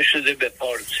ترجمه شده به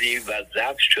فارسی و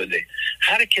ضبط شده.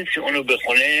 هر کسی اونو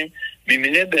بخونه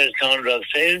میبینه برتراند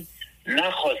راسل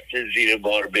نخواسته زیر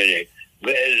بار بره و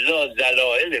الا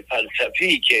دلایل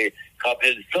فلسفی که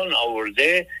کاپلتون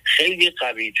آورده خیلی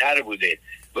قوی تر بوده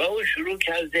و او شروع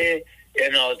کرده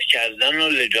اناد کردن و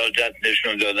لجاجت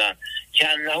نشون دادن که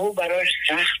انهو براش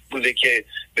سخت بوده که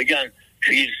بگن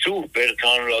فیلسوف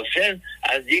برتراند راسل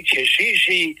از یک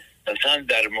کشیشی مثلا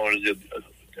در مورد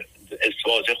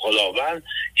اثبات خداوند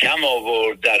کم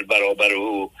آورد در برابر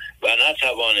او و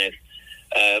نتوانست.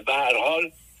 به هر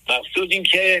حال مقصود این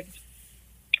که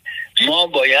ما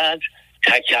باید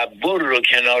تکبر رو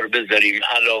کنار بذاریم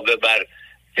علاوه بر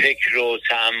فکر و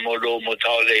تأمل و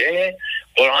مطالعه.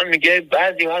 قرآن میگه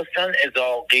بعضی هستن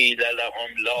اذا قیل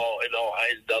لهم لا اله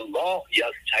الا الله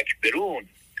یستکبرون.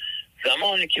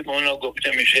 زمانی که به اونا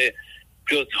گفته میشه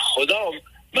جز خدا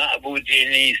معبودی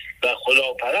نیست و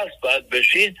خدا پرست باید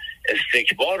بشین،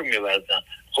 استکبار می‌ورزن،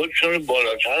 خودشون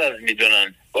بالاتر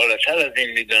از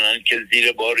این میدونن که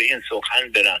زیر بار این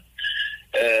سخن برن.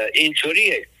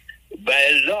 اینطوریه. و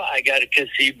الا اگر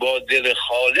کسی با دل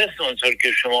خالص اونطور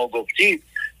که شما گفتید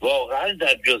واقعا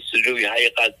در جستجوی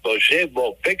حقیقت باشه،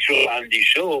 با فکر و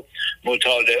اندیشه و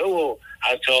مطالعه و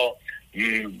حتی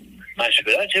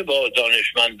مشورت با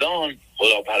دانشمندان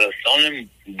خداپرستان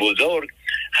بزرگ،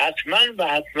 حتما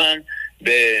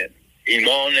به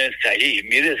ایمان صحیح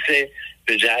میرسه،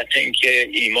 به جهت اینکه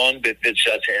ایمان به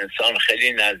فطرت انسان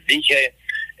خیلی نزدیکه.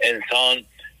 انسان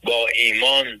با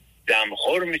ایمان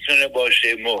دمخور میتونه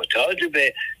باشه، محتاج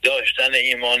به داشتن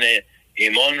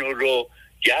ایمان رو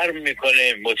گرم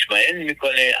میکنه، مطمئن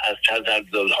میکنه، از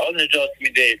تزلزل‌ها نجات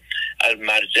میده، از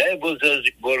مرجع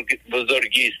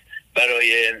بزرگی است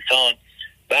برای انسان.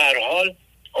 به هر حال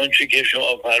اونچه که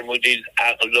شما فرمودید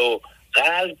عقل و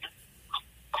قلب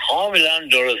کاملا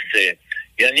درسته،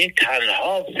 یعنی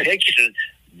تنها فکر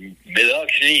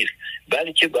ملاک نیست،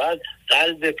 بلکه باید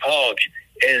قلب پاک،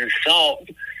 انصاف،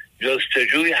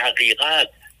 جستجوی حقیقت،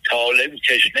 طالب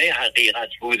تشنه حقیقت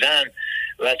بودن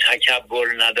و تکبر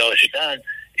نداشتن،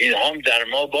 این هم در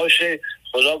ما باشه.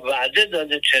 خدا وعده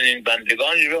داده چنین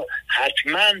بندگانی رو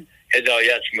حتما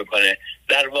هدایت میکنه.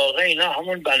 در واقع اینا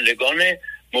همون بندگان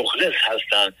مخلص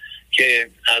هستن که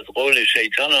از قول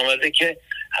شیطان آمده که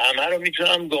همه رو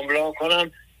میتونم گمراه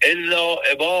کنم الا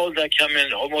عبادک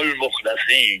منهم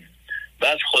المخلصین.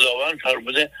 بعد خداوند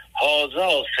فرموده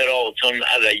هذا صراط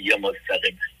علی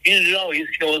مستقیم، این راهی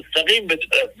است که مستقیم به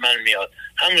طرف من میاد،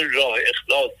 همین راه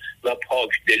اخلاص و پاک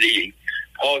دلی.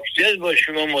 پاک دل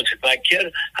باشیم و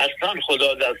متفکر، حتما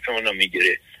خدا دستمون رو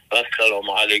میگیره. و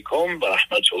السلام علیکم و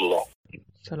رحمت الله.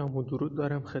 سلام و درود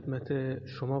دارم خدمت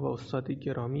شما و استاد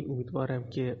گرامی. امیدوارم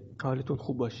که حالتون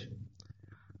خوب باشه.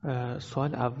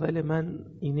 سوال اول من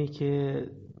اینه که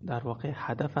در واقع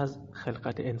هدف از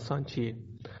خلقت انسان چیه؟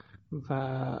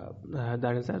 و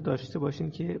در نظر داشته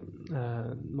باشین که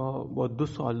ما با دو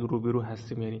سوال روبرو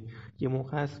هستیم. یعنی یه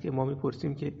موقع هست که ما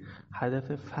میپرسیم که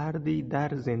هدف فردی در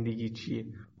زندگی چیه.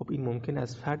 خب این ممکن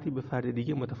از فردی به فرد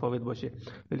دیگه متفاوت باشه،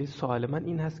 ولی سوال من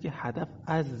این هست که هدف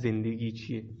از زندگی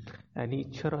چیه؟ یعنی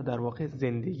چرا در واقع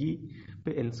زندگی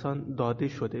به انسان داده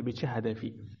شده، به چه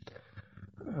هدفی؟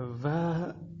 و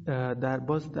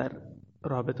در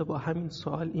رابطه با همین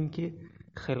سوال این که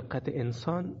خلقت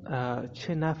انسان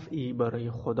چه نفعی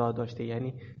برای خدا داشته،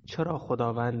 یعنی چرا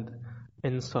خداوند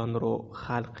انسان رو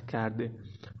خلق کرده.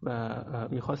 و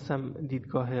میخواستم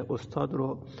دیدگاه استاد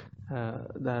رو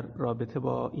در رابطه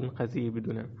با این قضیه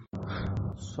بدونم.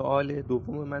 سوال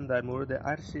دوم من در مورد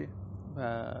عرشه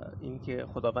و اینکه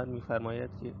خداوند میفرماید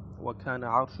که و کان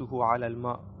عرشه علی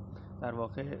الماء. در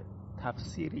واقع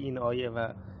تفسیر این آیه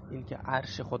و اینکه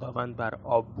عرش خداوند بر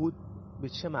آب بود به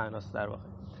چه معناست در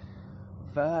واقع؟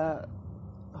 و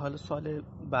حالا سوال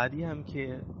بعدی هم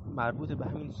که مربوط به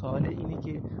همین سوال اینه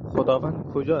که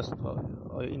خداوند کجاست؟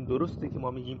 آیا این درسته که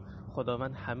ما میگیم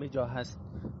خداوند همه جا هست،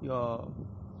 یا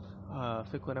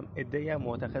فکر کنم عده‌ای هم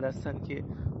معتقد هستن که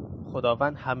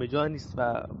خداوند همه جا نیست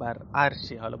و بر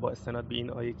عرشه، حالا با استناد به این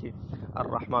آیه که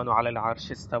الرحمن علی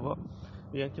العرش استوى،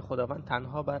 میگن که خداوند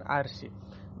تنها بر عرشه،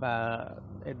 و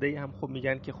عده‌ای هم خب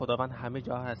میگن که خداوند همه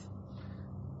جا هست.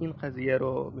 این قضیه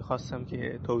رو میخواستم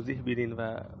که توضیح بدین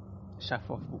و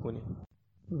شفاف بکنین.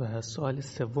 و سوال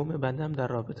سوم بندم در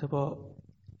رابطه با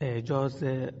اعجاز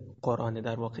قرآن،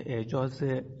 در واقع اعجاز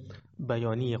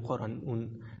بیانی قرآن، اون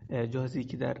اعجازی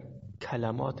که در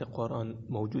کلمات قرآن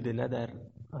موجوده، نه در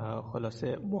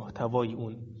خلاصه محتوای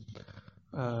اون.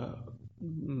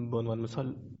 به عنوان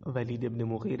مثال ولید ابن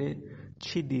مغیره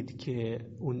چی دید که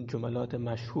اون جملات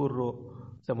مشهور رو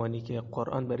زمانی که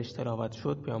قرآن برش تلاوت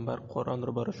شد، پیامبر قرآن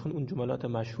رو براشون اون جملات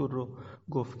مشهور رو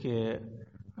گفت که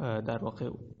در واقع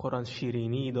قرآن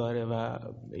شیرینی داره و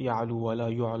یعلو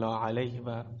ولا یعلا علیه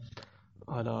و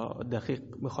حالا دقیق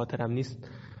به خاطرم نیست،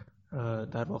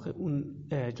 در واقع اون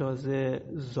اعجاز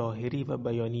ظاهری و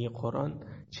بیانی قرآن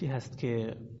چی هست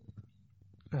که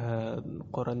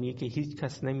قرآن میگه که هیچ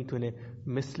کس نمیتونه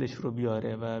مثلش رو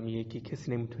بیاره و میگه که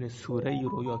کسی نمیتونه سوره‌ای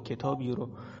رو یا کتابی رو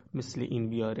مثل این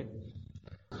بیاره.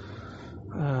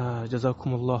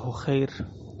 جزاکم الله خیر،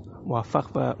 موفق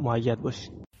و مؤید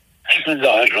باشید. بسم الله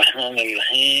الرحمن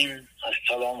الرحیم.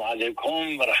 السلام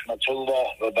علیکم و رحمت الله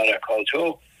و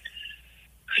برکاته.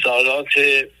 سوالات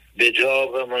بجا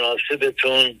و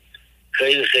مناسبتون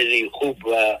خیلی خیلی خوب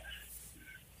و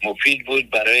مفید بود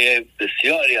برای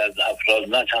بسیاری از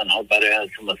افراد، نه تنها برای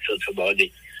حضرت مسعود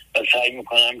بادی، و سعی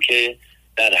میکنم که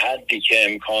در حدی که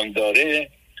امکان داره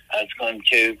از کنم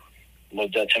که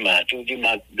مدت محدودی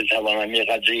بتوانم یه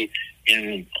قدری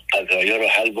این قضایا رو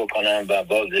حل بکنم و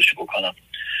بازش بکنم.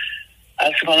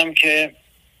 از کنم که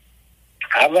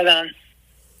اولا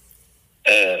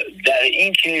در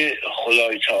این که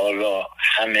خدای تعالی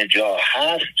همه جا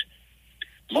هست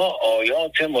ما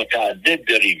آیات متعدد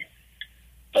داریم،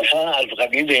 مثلا از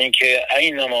قبیل این که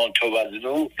اینما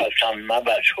تولوا فثم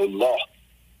وجه الله،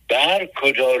 به هر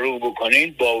کجا رو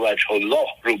بکنید با وجه الله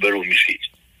روبرو میشید.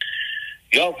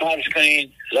 یا فرض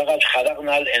کنید لقد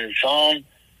خلقنا الانسان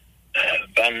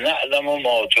و نعلم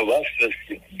ما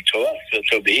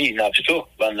توسوس به نفسه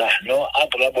و نحن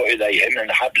اقرب الیه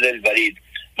من حبل الورید،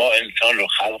 ما انسان رو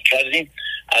خلق کردیم،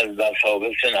 از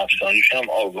وساوس نفسانیش هم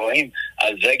آگاهیم،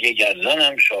 از رگ گردن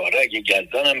هم شاهرگ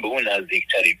گردن هم به اون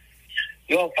نزدیکتریم.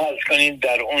 یا فرض کنید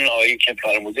در اون آیه که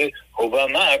فرموده هو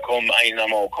معکم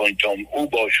اینما کنتم، او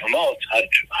با شما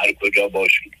هر کجا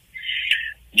باشید.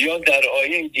 یا در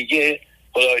آیه دیگه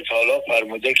خدای تعالی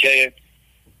فرموده که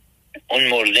اون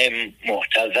مرده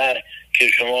محتضر که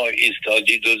شما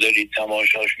ایستادید و دارید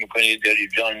تماشاش میکنید،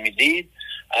 دارید جان میدید،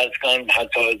 از کن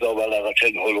حتی اذا بلغت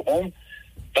الحلقوم،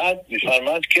 بعد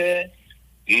میفرماد که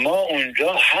ما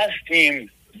اونجا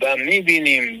هستیم و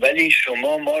میبینیم ولی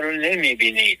شما ما رو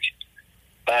نمیبینید.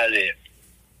 بله،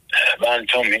 و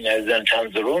انتم من ازن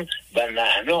تنظرون و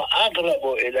نحن اقرب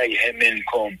الیه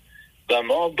منکم، و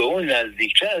ما به اون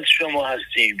نزدیکتر از شما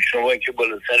هستیم، شما که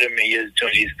بالا سر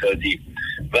میزتون ایستادید،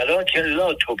 ولکن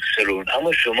لا تبصرون،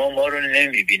 اما شما ما رو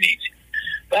نمیبینید.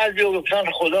 بعضی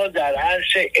گفتن خدا در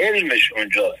عرش علمش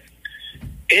اونجاست،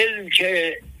 علم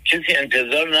که کسی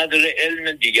انتظار نداره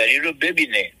علم دیگری رو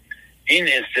ببینه. این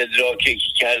استدراکی که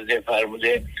کرده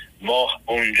فرموده ما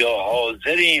اونجا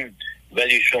حاضریم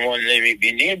ولی شما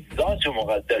نمیبینید، ذات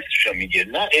مقدسش رو میگه،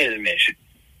 نه علمش.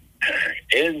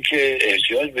 علم که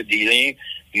احتیاج به دیگه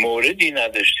موردی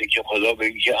نداشته که خدا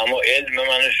بگه که اما علم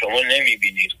من شما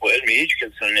نمیبینید، خب علم هیچ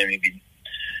کسی رو نمیبینید.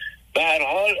 به هر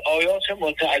حال آیات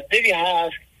متعددی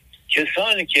هست،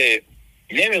 کسانی که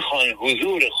نمیخوان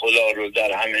حضور خدا رو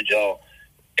در همه جا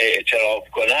اعتراف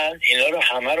کنن، اینا رو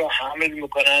همه رو حمل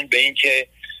میکنن به این که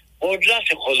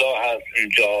قدرت خدا هست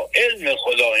اینجا، علم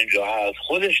خدا اینجا هست،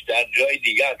 خودش در جای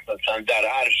دیگه هست، مثلا در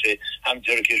عرش،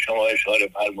 همطور که شما اشاره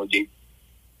فرمودید،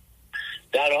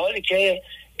 در حالی که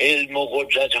علم و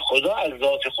قدرت خدا از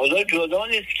ذات خدا جدا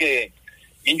نیست. که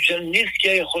این چون نیست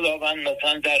که خداوند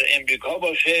مثلا در امریکا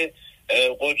باشه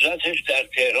قدرتش در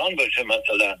تهران باشه،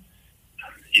 مثلا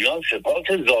اینا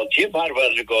صفات ذاتی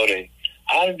پروردگاره.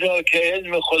 هر جا که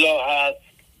علم خدا هست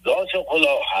ذات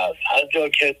خدا هست، هر جا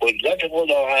که قدرت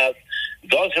خدا هست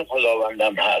ذات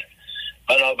خداوندم هست.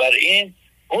 بنابراین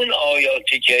اون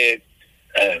آیاتی که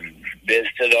به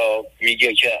اصطلاح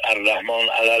میگه که الرحمن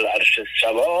علی العرش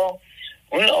استوی،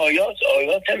 اون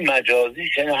آیات مجازی،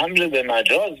 یعنی حمل به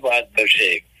مجاز باید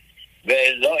باشه. و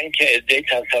الا اینکه عده‌ای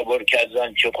تصور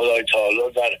کردن که خدای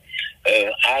تعالی در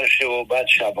عرش و بعد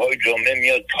شبهای جمعه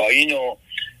میاد پایین و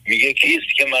میگه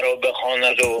کیست که مرا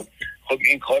بخواند، و خب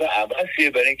این کار عبثیه،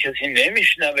 برای کسی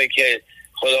نمیشنوه که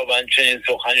خداوند چنین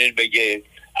سخنی بگه.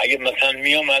 اگه مثلا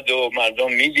میامد و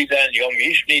مردم میدیدن یا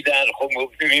میشنیدن، خب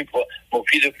این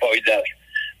مفید فایده است.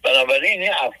 بنابراین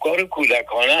این افکار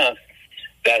کودکانه است.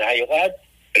 در حقیقت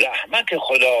رحمت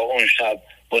خدا اون شب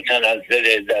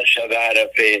متنزل در شب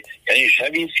عرفه، یعنی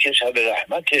شبی است که شب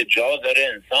رحمت، جا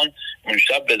داره انسان اون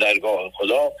شب به درگاه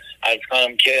خدا عرض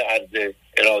کنم که عرض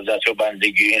ارادت و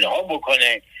بندگی اینها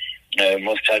بکنه،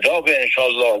 مستجاب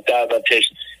انشاءالله دعوتش.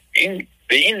 این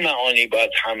به این معانی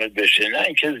باید حمل بشه، نه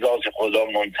اینکه ذات خدا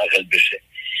منتقل بشه.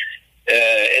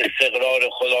 استقرار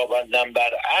خداوندم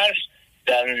بر عرش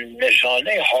در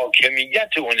نشانه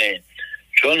حاکمیت اونه،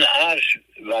 چون عرش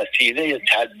وسیله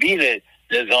تدبیر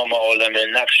نظام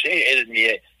عالم، نقشه علمی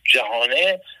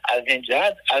جهانه. از این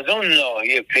جهت از اون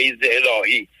ناحیه فیض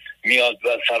الهی میاد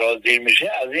و سرازیر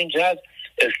میشه. از این جهت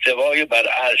استوای بر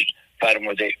عرش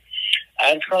فرموده.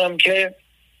 عرض کنم که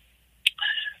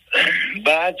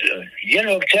بعد یه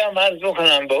نکته هم عرض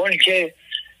بکنم به اون که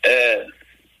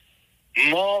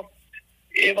ما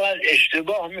اینقدر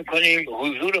اشتباه میکنیم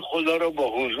حضور خدا رو با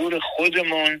حضور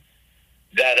خودمون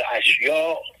در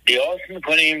اشیا قیاس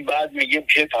میکنیم، بعد میگیم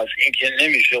که پس این که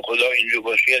نمیشه خدا اینجا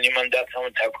باشه، یعنی من دستمو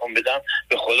تکون بدم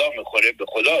به خدا میخوره، به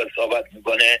خدا اصابت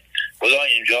میکنه، خدا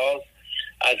اینجاست.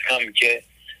 از کم که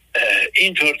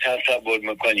اینطور تصور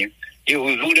میکنیم، یه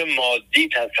حضور مادی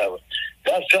تصور،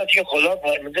 در صورتی که خدا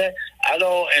فرموده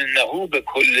الا انه به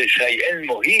کل شیء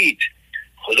محیط،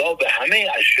 خدا به همه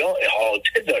اشیا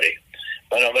احاطه داره.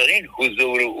 بنابراین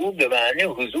حضور او به معنی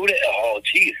حضور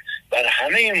احاطی است، بر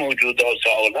همه موجودات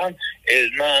عالم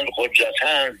علما،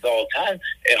 قدرتا، ذاتا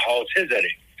احاطه داره.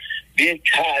 به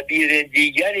تعبیر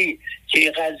دیگری که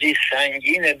این قضیه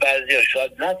سنگین بعضی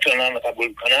شاید نتونن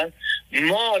قبول کنن،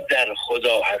 ما در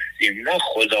خدا هستیم نه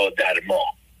خدا در ما.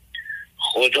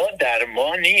 خدا در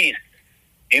ما نیست،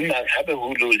 این مذهب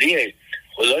حلولیه.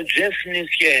 خدا جسم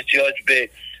نیست که احتیاج به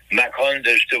مکان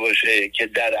داشته باشه که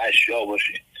در اشیا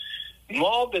باشه.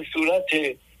 ما به صورت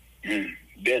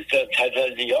به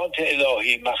تجلیات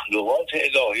الهی، مخلوقات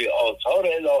الهی، آثار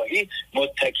الهی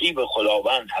متکی به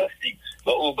خداوند هستیم و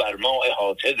او بر ما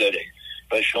احاطه داره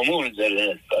و شمول داره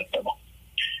نسبت به ما.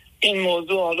 این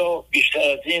موضوع حالا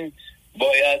بیشتر از این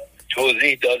باید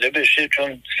توضیح داده بشه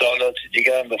چون سوالات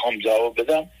دیگر هم بخوام جواب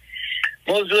بدم.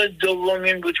 موضوع دوم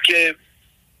این بود که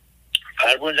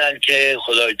فرمودن که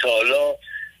خدای تعالی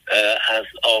از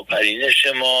آفرینش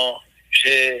ما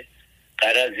چه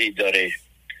غرضی داره.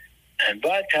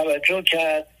 باید توجه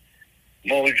کرد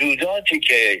موجوداتی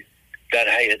که در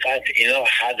حقیقت اینا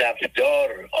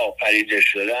هدفدار آفریده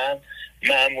شدن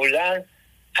معمولا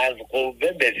از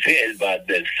قوه به فعل باید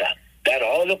برسن. در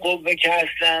حال قوه که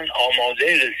هستن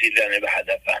آماده رسیدن به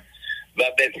هدفن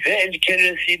و به فعل که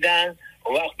رسیدن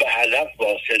اون وقت به هدف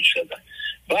واصل شدن.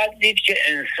 باید دید که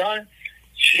انسان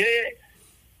چه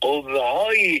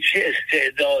قوه‌هایی، چه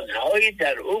استعدادهایی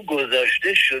در او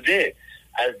گذاشته شده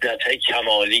از جهت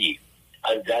کمالی،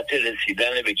 از جهت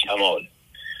رسیدن به کمال.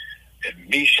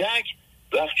 بیشک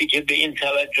وقتی که به این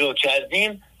توجه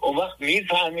کردیم اون وقت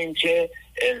میفهمیم که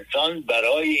انسان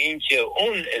برای اینکه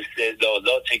اون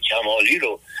استعدادات کمالی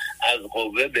رو از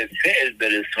قوه به فعل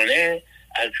برسونه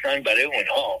اصلا برای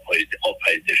اونها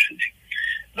آفریده شده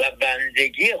و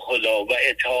بندگی خدا و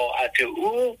اطاعت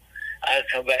او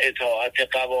و اطاعت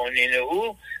قوانین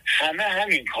او همه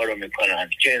همین کارو میکنن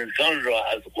که انسان را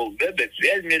از قوه به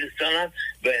فعل میرسانن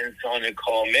و انسان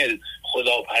کامل،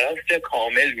 خداپرست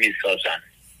کامل میسازن.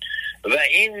 و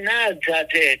این نه جهت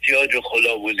احتیاج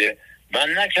خدا بوده،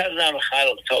 من نکردم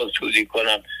خلق تا سودی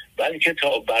کنم بلکه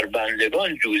تا بر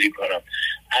بندگان جودی کنم.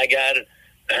 اگر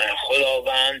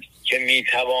خداوند که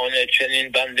میتوانه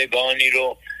چنین بندگانی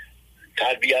رو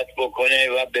تربیت بکنه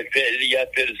و به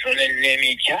فعلیت برسونه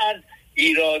نمیکرد،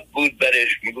 ایراد بود برش.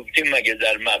 میگفتیم مگه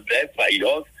در مبدأ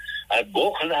فیاض از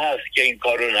بخل هست که این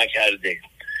کار رو نکرده.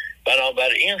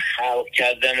 بنابراین خلق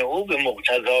کردن او به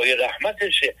مقتضای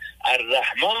رحمتشه.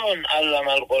 الرحمن علم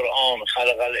القرآن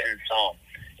خلق الانسان،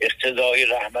 اقتضای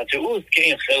رحمت اوست که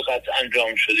این خلقت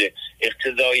انجام شده،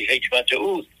 اقتضای حکمت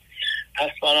اوست. پس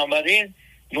بنابراین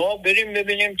ما بریم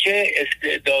ببینیم که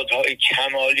استعدادهای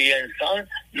کمالی انسان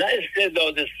نه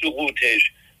استعداد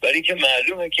سقوطش، برای که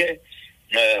معلومه که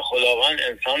خداوند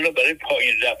انسان رو برای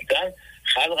پایین رفتن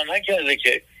خلق نکرده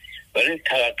که برای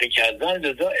ترقی کردن،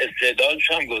 لذا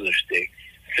استعدادش هم گذاشته.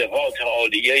 صفات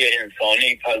عالیه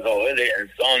انسانی، فضائل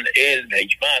انسان، علم،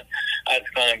 حکمت، از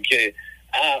کنم که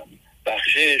عقل،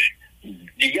 بخشش،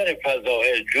 دیگر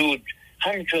فضائل، جود،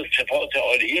 همینطور صفات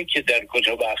عالیه که در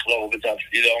کتب اخلاق به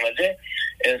تفصیل آمده،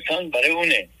 انسان برای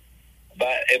اونه. و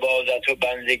عبادت و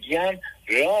بندگی هم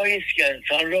راهی است که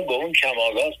انسان رو به اون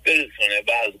کمالات برسونه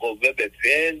و از قوه به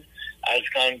فعل از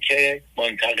کم که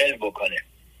منتقل بکنه.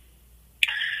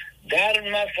 در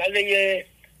مسئله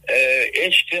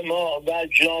اجتماع و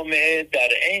جامعه، در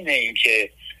عین اینکه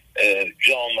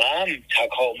جامعه هم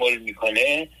تکامل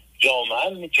میکنه، جامعه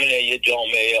هم میتونه یه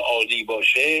جامعه عالی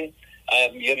باشه،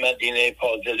 یه مدینه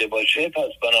فاضله باشه،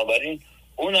 پس بنابراین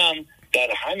اونم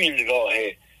در همین راه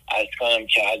از کنم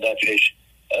که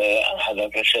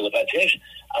هدف خلقتش.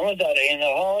 اما در این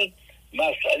حال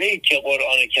مسئله‌ای که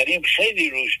قرآن کریم خیلی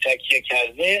روش تکیه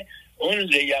کرده اون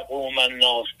لیقوم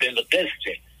الناس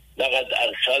بالقسط، لقد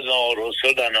ارسلنا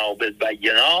رسلنا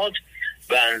بالبینات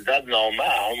و انزلنا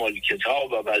معهم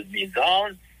الکتاب و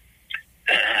المیزان،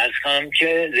 از کنم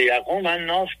که لیقوم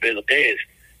الناس بالقسط،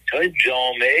 تا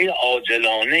جامعه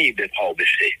عادلانه‌ای به پا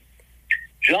بشه.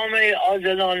 جامعه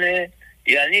عادلانه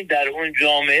یعنی در اون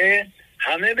جامعه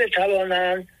همه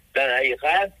بتوانند در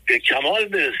حقیقت به کمال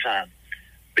برسن،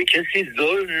 به کسی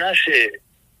ظلم نشه،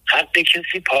 حق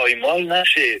کسی پایمال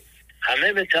نشه،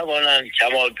 همه بتوانند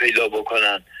کمال پیدا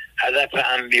بکنن. هدف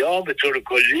انبیا به طور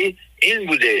کلی این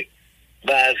بوده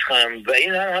و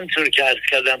این هم همطور که عرض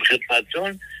کردم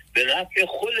خدمتتون به نفع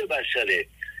خود بشره،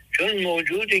 چون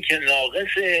موجودی که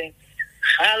ناقصه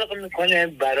خلق میکنه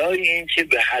برای این که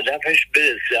به هدفش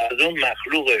برسه، از اون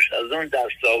مخلوقش، از اون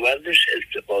دستاوردش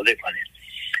استفاده کنه.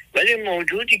 ولی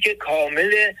موجودی که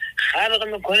کامل خلق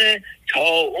میکنه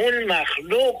تا اون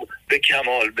مخلوق به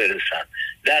کمال برسن.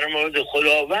 در مورد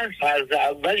خداوند فرض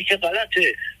اول که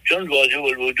غلطه، چون واجب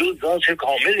الوجود ذات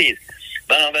کاملی است.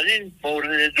 بنابراین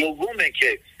مورد دومه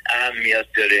که اهمیت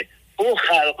داره، او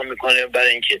خلق میکنه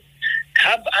برای اینکه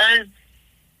طبعا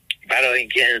برای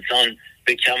اینکه انسان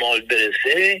به کمال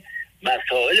برسه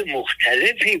مسائل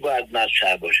مختلفی باید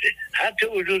مطرح باشه. حتی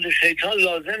وجود شیطان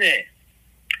لازمه.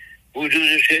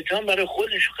 وجود شیطان برای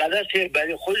خودش غلطه،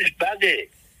 برای خودش بده،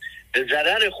 به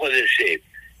ضرر خودشه،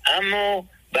 اما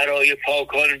برای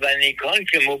پاکان و نیکان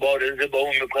که مبارزه با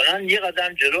اون میکنن یه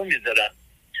قدم جلو میذارن.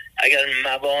 اگر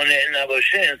موانع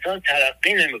نباشه انسان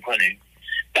ترقی نمیکنه.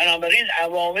 بنابراین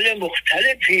عوامل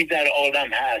مختلفی در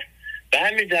عالم هست. به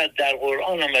همین در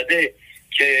قرآن آمده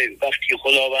که وقتی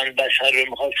خداوند بشر رو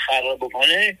میخواست خلق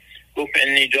بکنه گفت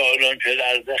انی جاعلون فی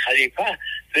الارض خلیفه،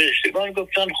 فرشتگان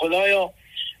گفتن خدایا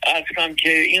عرض کنم که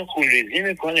این خونریزی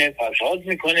میکنه، فساد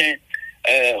میکنه.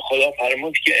 خدا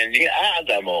فرمود که انی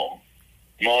اعلم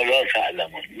ما لا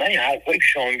تعلمون، من این حرفایی که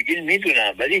شما میگید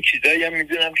میدونم ولی چیزایی هم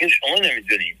میدونم که شما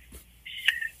نمیدونید.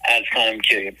 عرض کنم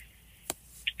که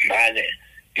بله،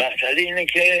 مسئله اینه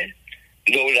که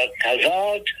دولت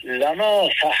تضاد لما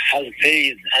صح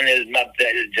الفیض عن المبدأ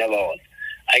الجواد.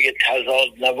 اگه تضاد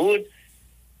نبود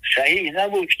صحیح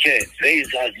نبود که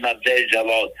فیض از مبدأ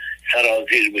جواد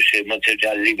سرازیر بشه،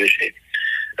 متجلی بشه.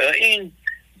 این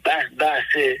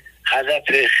بحث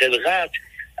هدف خلقت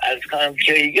از کنم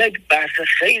که یک بحث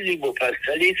خیلی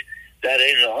مفصلی در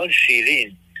این حال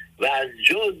شیرین و از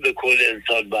جز به کل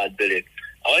انسان باید بره.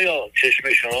 آیا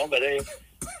چشم شما برای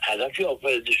هدفی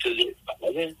آفریده شده؟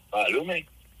 معلومه.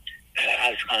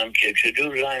 از کنم که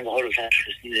چجور رنگ ها رو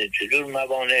تشخیص میده، چجور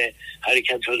موانع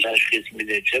حرکت رو تشخیص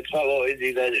میده، چه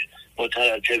فوایدی درش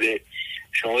مترتبه.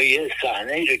 شما یه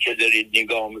صحنه رو که دارید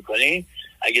نگاه میکنید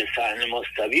اگه صحنه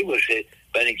مستوی باشه،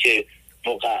 برای که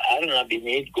مقعر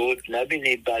نبینید، گود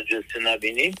نبینید، برجسته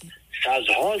نبینید،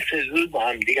 صدها سلول با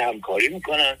هم دیگه همکاری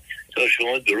میکنن تا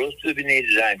شما درست ببینید،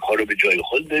 رنگ ها رو به جای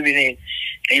خود ببینید.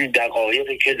 این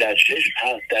دقایقی که در چشم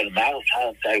هست، در مغز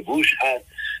هست، در گوش هست،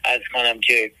 از کنم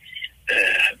که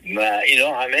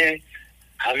اینا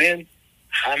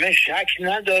همه شک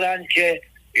ندارن که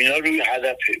اینا روی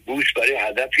هدف، گوش برای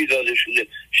هدفی داده شده،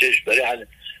 چشم برای هدف.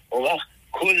 اون وقت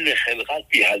کل خلقت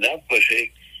بی هدف باشه،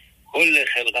 کل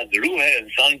خلقت روح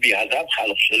انسان بی هدف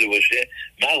خلق شده باشه،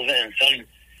 مغز انسان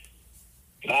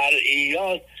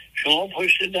فرعیات. شما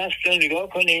پشت دست رو نگاه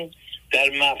کنید، در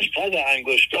مفصل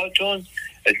انگشتاتون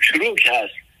چروک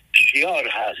هست، شیار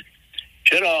هست.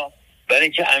 چرا؟ برای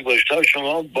اینکه انگشتا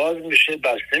شما باز میشه،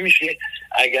 بسته میشه.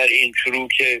 اگر این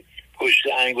چروک پشت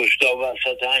انگشتا و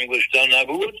وسط انگشتا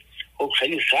نبود خب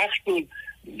خیلی سخت بود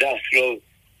دست رو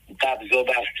قبض و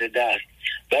بسته دست.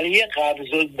 برای یه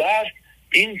قبض و بست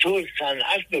اینطور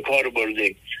صنعت به کار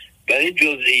برده، برای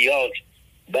جزئیات،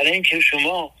 برای اینکه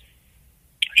شما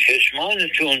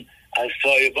چشمانتون از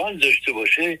سایبان داشته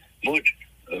باشه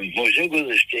موجه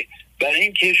گذاشته، برای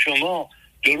اینکه شما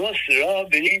درست راه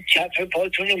برین، کف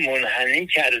پاتون منحنی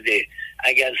کرده.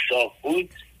 اگر صاف بود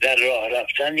در راه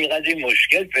رفتن یقدر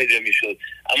مشکل پیدا میشد،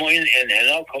 اما این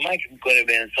انحنا کمک میکنه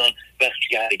به انسان وقتی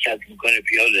که حرکت میکنه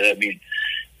پیاده روی.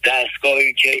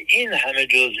 دستگاهی که این همه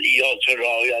جزئیات رو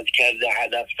رعایت کرده،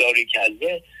 هدفداری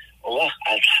کرده، اون وقت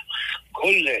از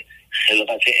کل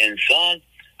خلقت انسان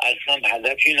اصلا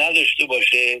هدفی نداشته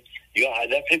باشه یا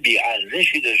هدف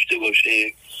بی‌ارزشی داشته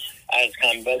باشه. از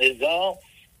کمبلزا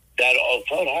در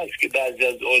آثار هست که بعضی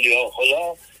از اولیاء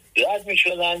خدا رد می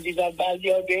شدن، دیدن بعضی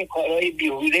ها به کارهای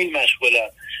بیهودهی مشغولن،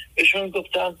 بهشون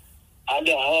گفتم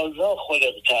الهازا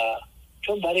خلقته،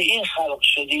 چون برای این خلق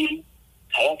شدی.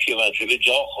 طرف یه مرتبه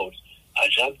جا خورد،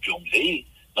 عجب جمله‌ای،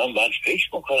 من باید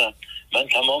فکر میکنم، من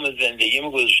تمام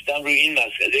زندگیمو گذاشتم روی این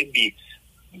مسئله بی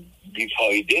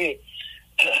فایده.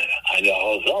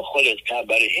 الهازا خلقته،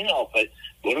 برای این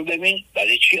برو ببین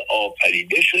برای چی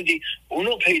آفریده شدی،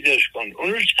 اونو پیداش کن،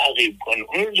 اونو تعقیب کن،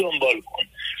 اونو دنبال کن.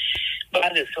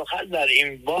 بعد سخن در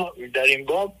این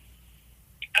باب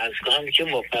از کنم که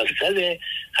مفصله،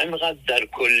 همینقدر در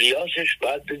کلیاتش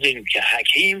باید بدونیم که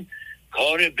حکیم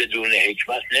کار بدون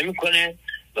حکمت نمی کنه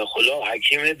و خدا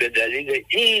حکیمه به دلیل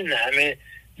این همه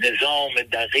نظام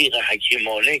دقیق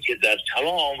حکیمانه که در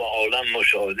تمام عالم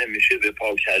مشاهده میشه به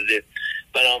پا کرده.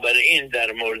 بنابراین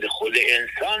در مورد خود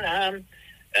انسان هم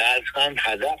از هم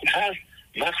هدف هست،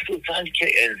 مخصوصا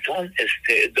که انسان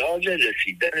استعداد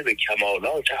رسیدن به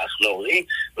کمالات اخلاقی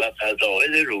و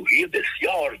فضائل روحی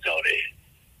بسیار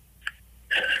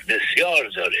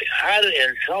داره. هر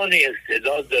انسانی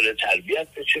استعداد داره تربیت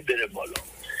بشه بره بالا،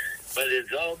 و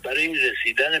لذا برای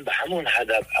رسیدن به همون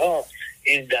هدفها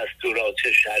این دستورات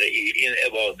شرعی، این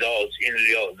عبادات، این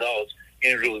ریاضات،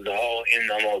 این روزها، این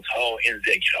نمازها، این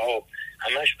ذکرها،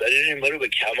 همش برای این رو به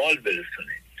کمال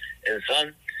برسونه.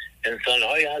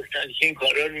 انسان‌هایی هستن که این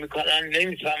کارا رو میکنن،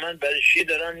 نمیفهمن برای چی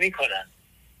دارن میکنن،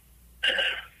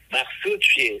 مقصود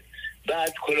چیه.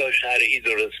 بعد کلاه شرعی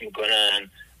درست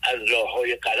میکنن، از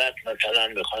راههای غلط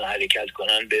مثلا بخوان حرکت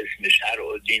کنن به اسم شرع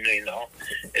و دین و اینا.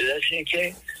 علتش اینه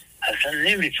که اصلا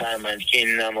نمیفهمند که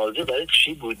این نمازه برای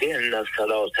چی بوده. ان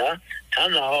الصلاه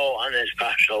تنها عن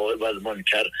الفحشاء و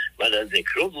المنکر و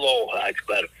لذکر الله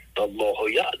اکبر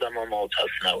والله یعلم ما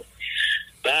تصنعون.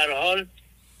 به هر حال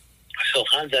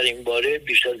سخن در این باره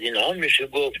بیش از اینها میشه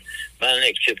گفت، من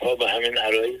اکتفا به همین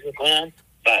عرایض میکنم.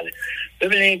 بله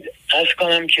ببینید، عرض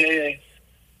کنم که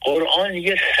قرآن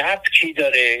یه سبکی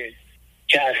داره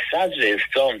که از صدر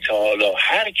اسلام تا حالا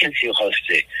هر کسی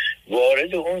خواسته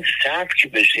وارد اون سبک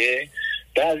بشه،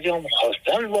 بعضی هم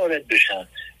خواستن وارد بشن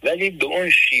ولی به اون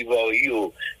شیوایی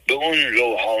و به اون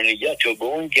روحانیت و به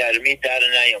اون گرمی در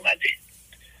نیامده.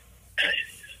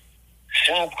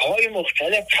 سبک‌های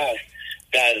مختلف هست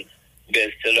در به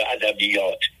اصطلاح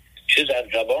ادبیات، چه در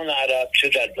زبان عرب چه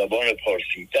در زبان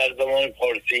پارسی. در زبان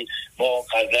پارسی ما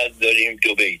غزل داریم،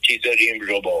 دو بیتی داریم،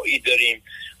 رباعی داریم،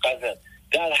 غزل.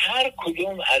 در هر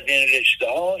کدوم از این رشته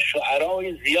ها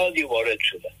شعرای زیادی وارد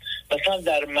شدن. مثلا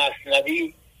در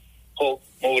مثنوی خب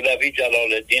مولوی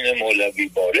جلال الدین مولوی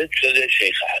وارد شده،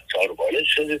 شیخ عطار وارد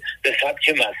شده به سبک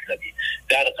مثنوی.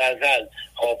 در غزل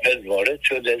حافظ وارد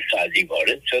شده، سعدی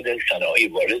وارد شده، سنایی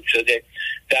وارد شده،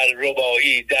 در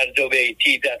رباعی، در دو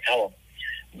بیتی، در تمام.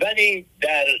 ولی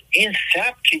در این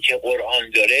سبکی که قرآن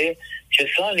داره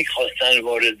کسانی خواستن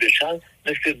وارد بشن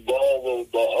مثل باب و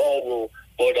بها و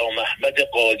غلام احمد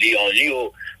قادیانی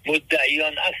و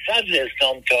مدعیان از صدر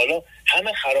اسلام تعالی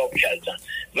همه خراب کردن.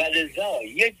 و لذا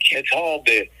یک کتاب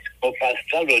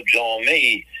مفصل و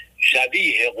جامعی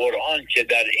شبیه قرآن که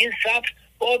در این سبک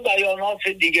با بیانات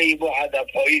دیگه‌ای با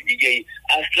هدف‌های دیگه‌ای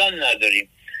اصلا نداریم.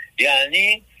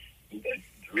 یعنی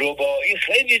رباعی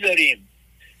خیلی داریم،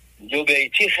 دو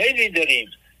بیتی خیلی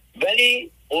داریم،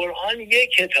 ولی قرآن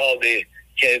یک کتابه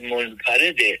که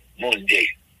منفرد مونده.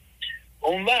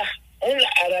 اون وقت اون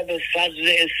عرب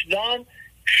صدر اسلام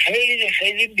خیلی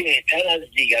خیلی بهتر از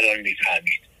دیگران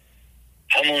میفهمید.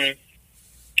 همون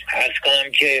عرض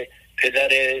کنم که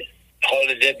پدر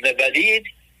خالد ابن ولید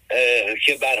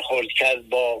که برخورد کرد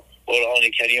با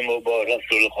قرآن کریم و با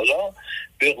رسول خدا،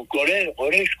 به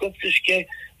قریش گفتش که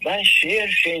من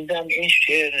شعر شنیدم این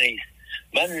شعر نیست،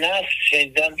 من نثر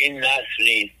شنیدم این نثر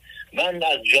نیست، من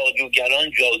از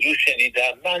جادوگران جادو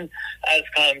شنیدم، من از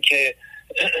کنم که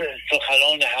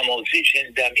سخنان حماسی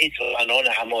شنیدم این سخنان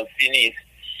حماسی نیست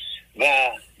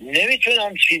و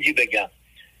نمیتونم چیزی بگم.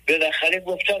 بالاخره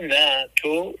گفتم نه،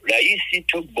 تو رئیسی،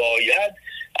 تو باید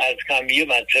از کم یه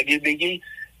مطلبی بگی.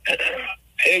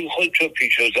 ای خود تو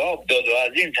پیش و زاب داد و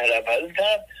از این طرف از این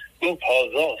طرف گفت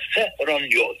هازا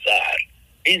سحران یا زهر،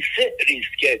 این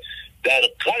سحریست که در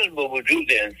قلب و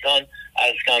وجود انسان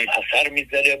از کم اثر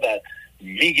میذاره و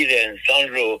میگیره انسان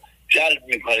رو جلب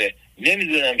میکنه.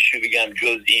 نمیدونم چی بگم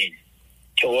جز این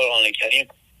که قرآن کریم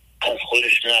از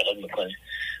خودش نقل میکنه.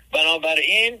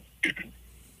 بنابراین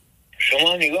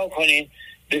شما نگاه کنید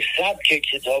به سبک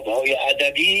کتاب‌های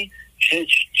ادبی، چه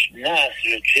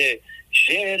نثر چه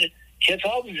شعر،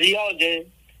 کتاب زیاده.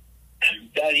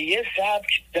 در یه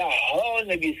سبک 10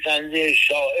 نویسنده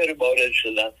شاعر وارد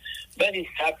شدن، ولی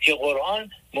سبک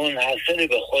قرآن منحصر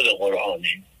به خود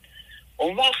قرآنه.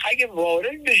 اون وقت اگه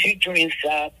وارد بشید تو این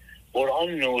سبک،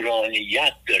 قرآن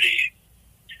نورانیت داره.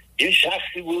 یه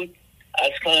شخصی بود،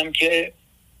 از کنم که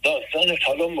داستان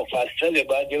حالا مفصله،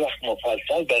 باید یه وقت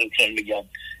مفصل براتون بگم.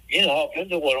 این حافظ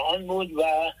قرآن بود و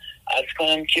از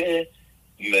کنم که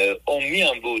امی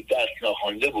هم بود، دست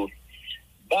ناخوانده بود.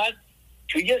 بعد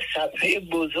توی یه صفحه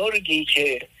بزرگی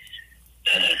که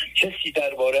کسی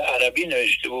درباره عربی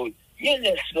نوشته بود، یه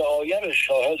نصف آیه رو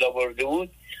شاهد آورده بود،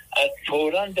 از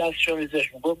فوراً دستشو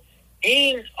میذاشت میگفت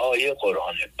این آیه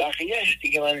قرآنه، بقیهش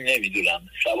دیگه من نمیدونم،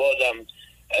 سوادم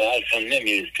حرفم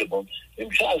نمیرسه.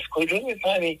 این از کجا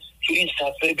میفهمی تو این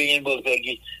صفحه به این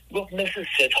بزرگی؟ گفت مثل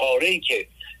ستاره‌ای که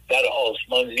در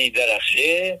آسمان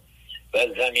میدرخشه و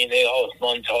زمینه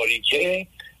آسمان تاریکه،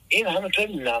 این همونطور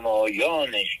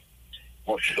نمایانه،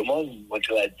 شما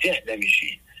متوجه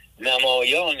نمیشین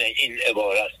نمایان این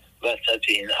عبارت وسط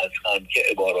این هستم که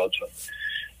عباراتون.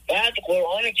 بعد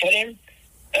قرآن کریم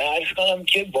عرض کنم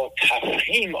که با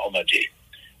تفهیم آمده،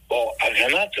 با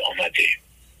عظمت آمده.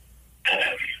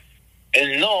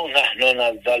 انا نحن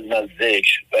نزلنا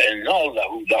الذکر و انا له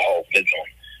لحافظون.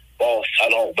 با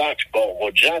صلابت، با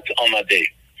قدرت آمده.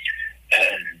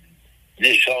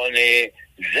 نشان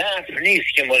ضعف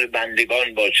نیست که مال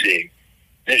بندگان باشه،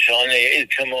 نشان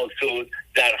التماس و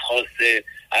درخواست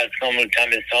از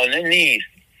ملتمسانه نیست.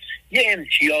 یه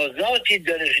امتیازاتی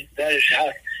درش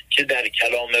هست که در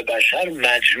کلام بشر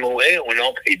مجموعه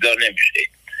اونا پیدا نمیشه.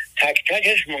 تک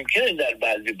تکش ممکنه در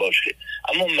بعضی باشه،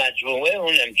 اما مجموعه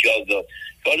اون امتیازات،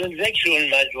 حالا ذکر اون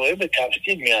مجموعه به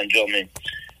تفصیل می انجامه.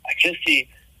 کسی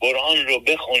قرآن رو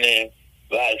بخونه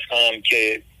و از کنم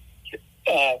که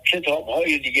کتاب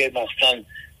های دیگه مثلا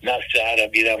نصر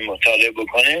عربی رو مطالعه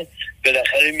بکنه،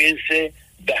 بالاخره میرسه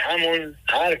به همون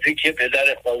حرفی که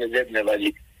پدر خالد ابن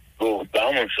ولید گفت، به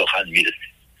همون سخن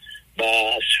میرسه. و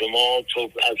از شما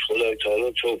از خدای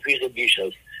تعالی توفیق بیش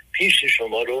از پیش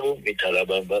شما رو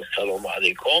میطلبم. و السلام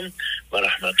علیکم و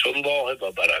رحمت الله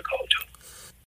و برکاته.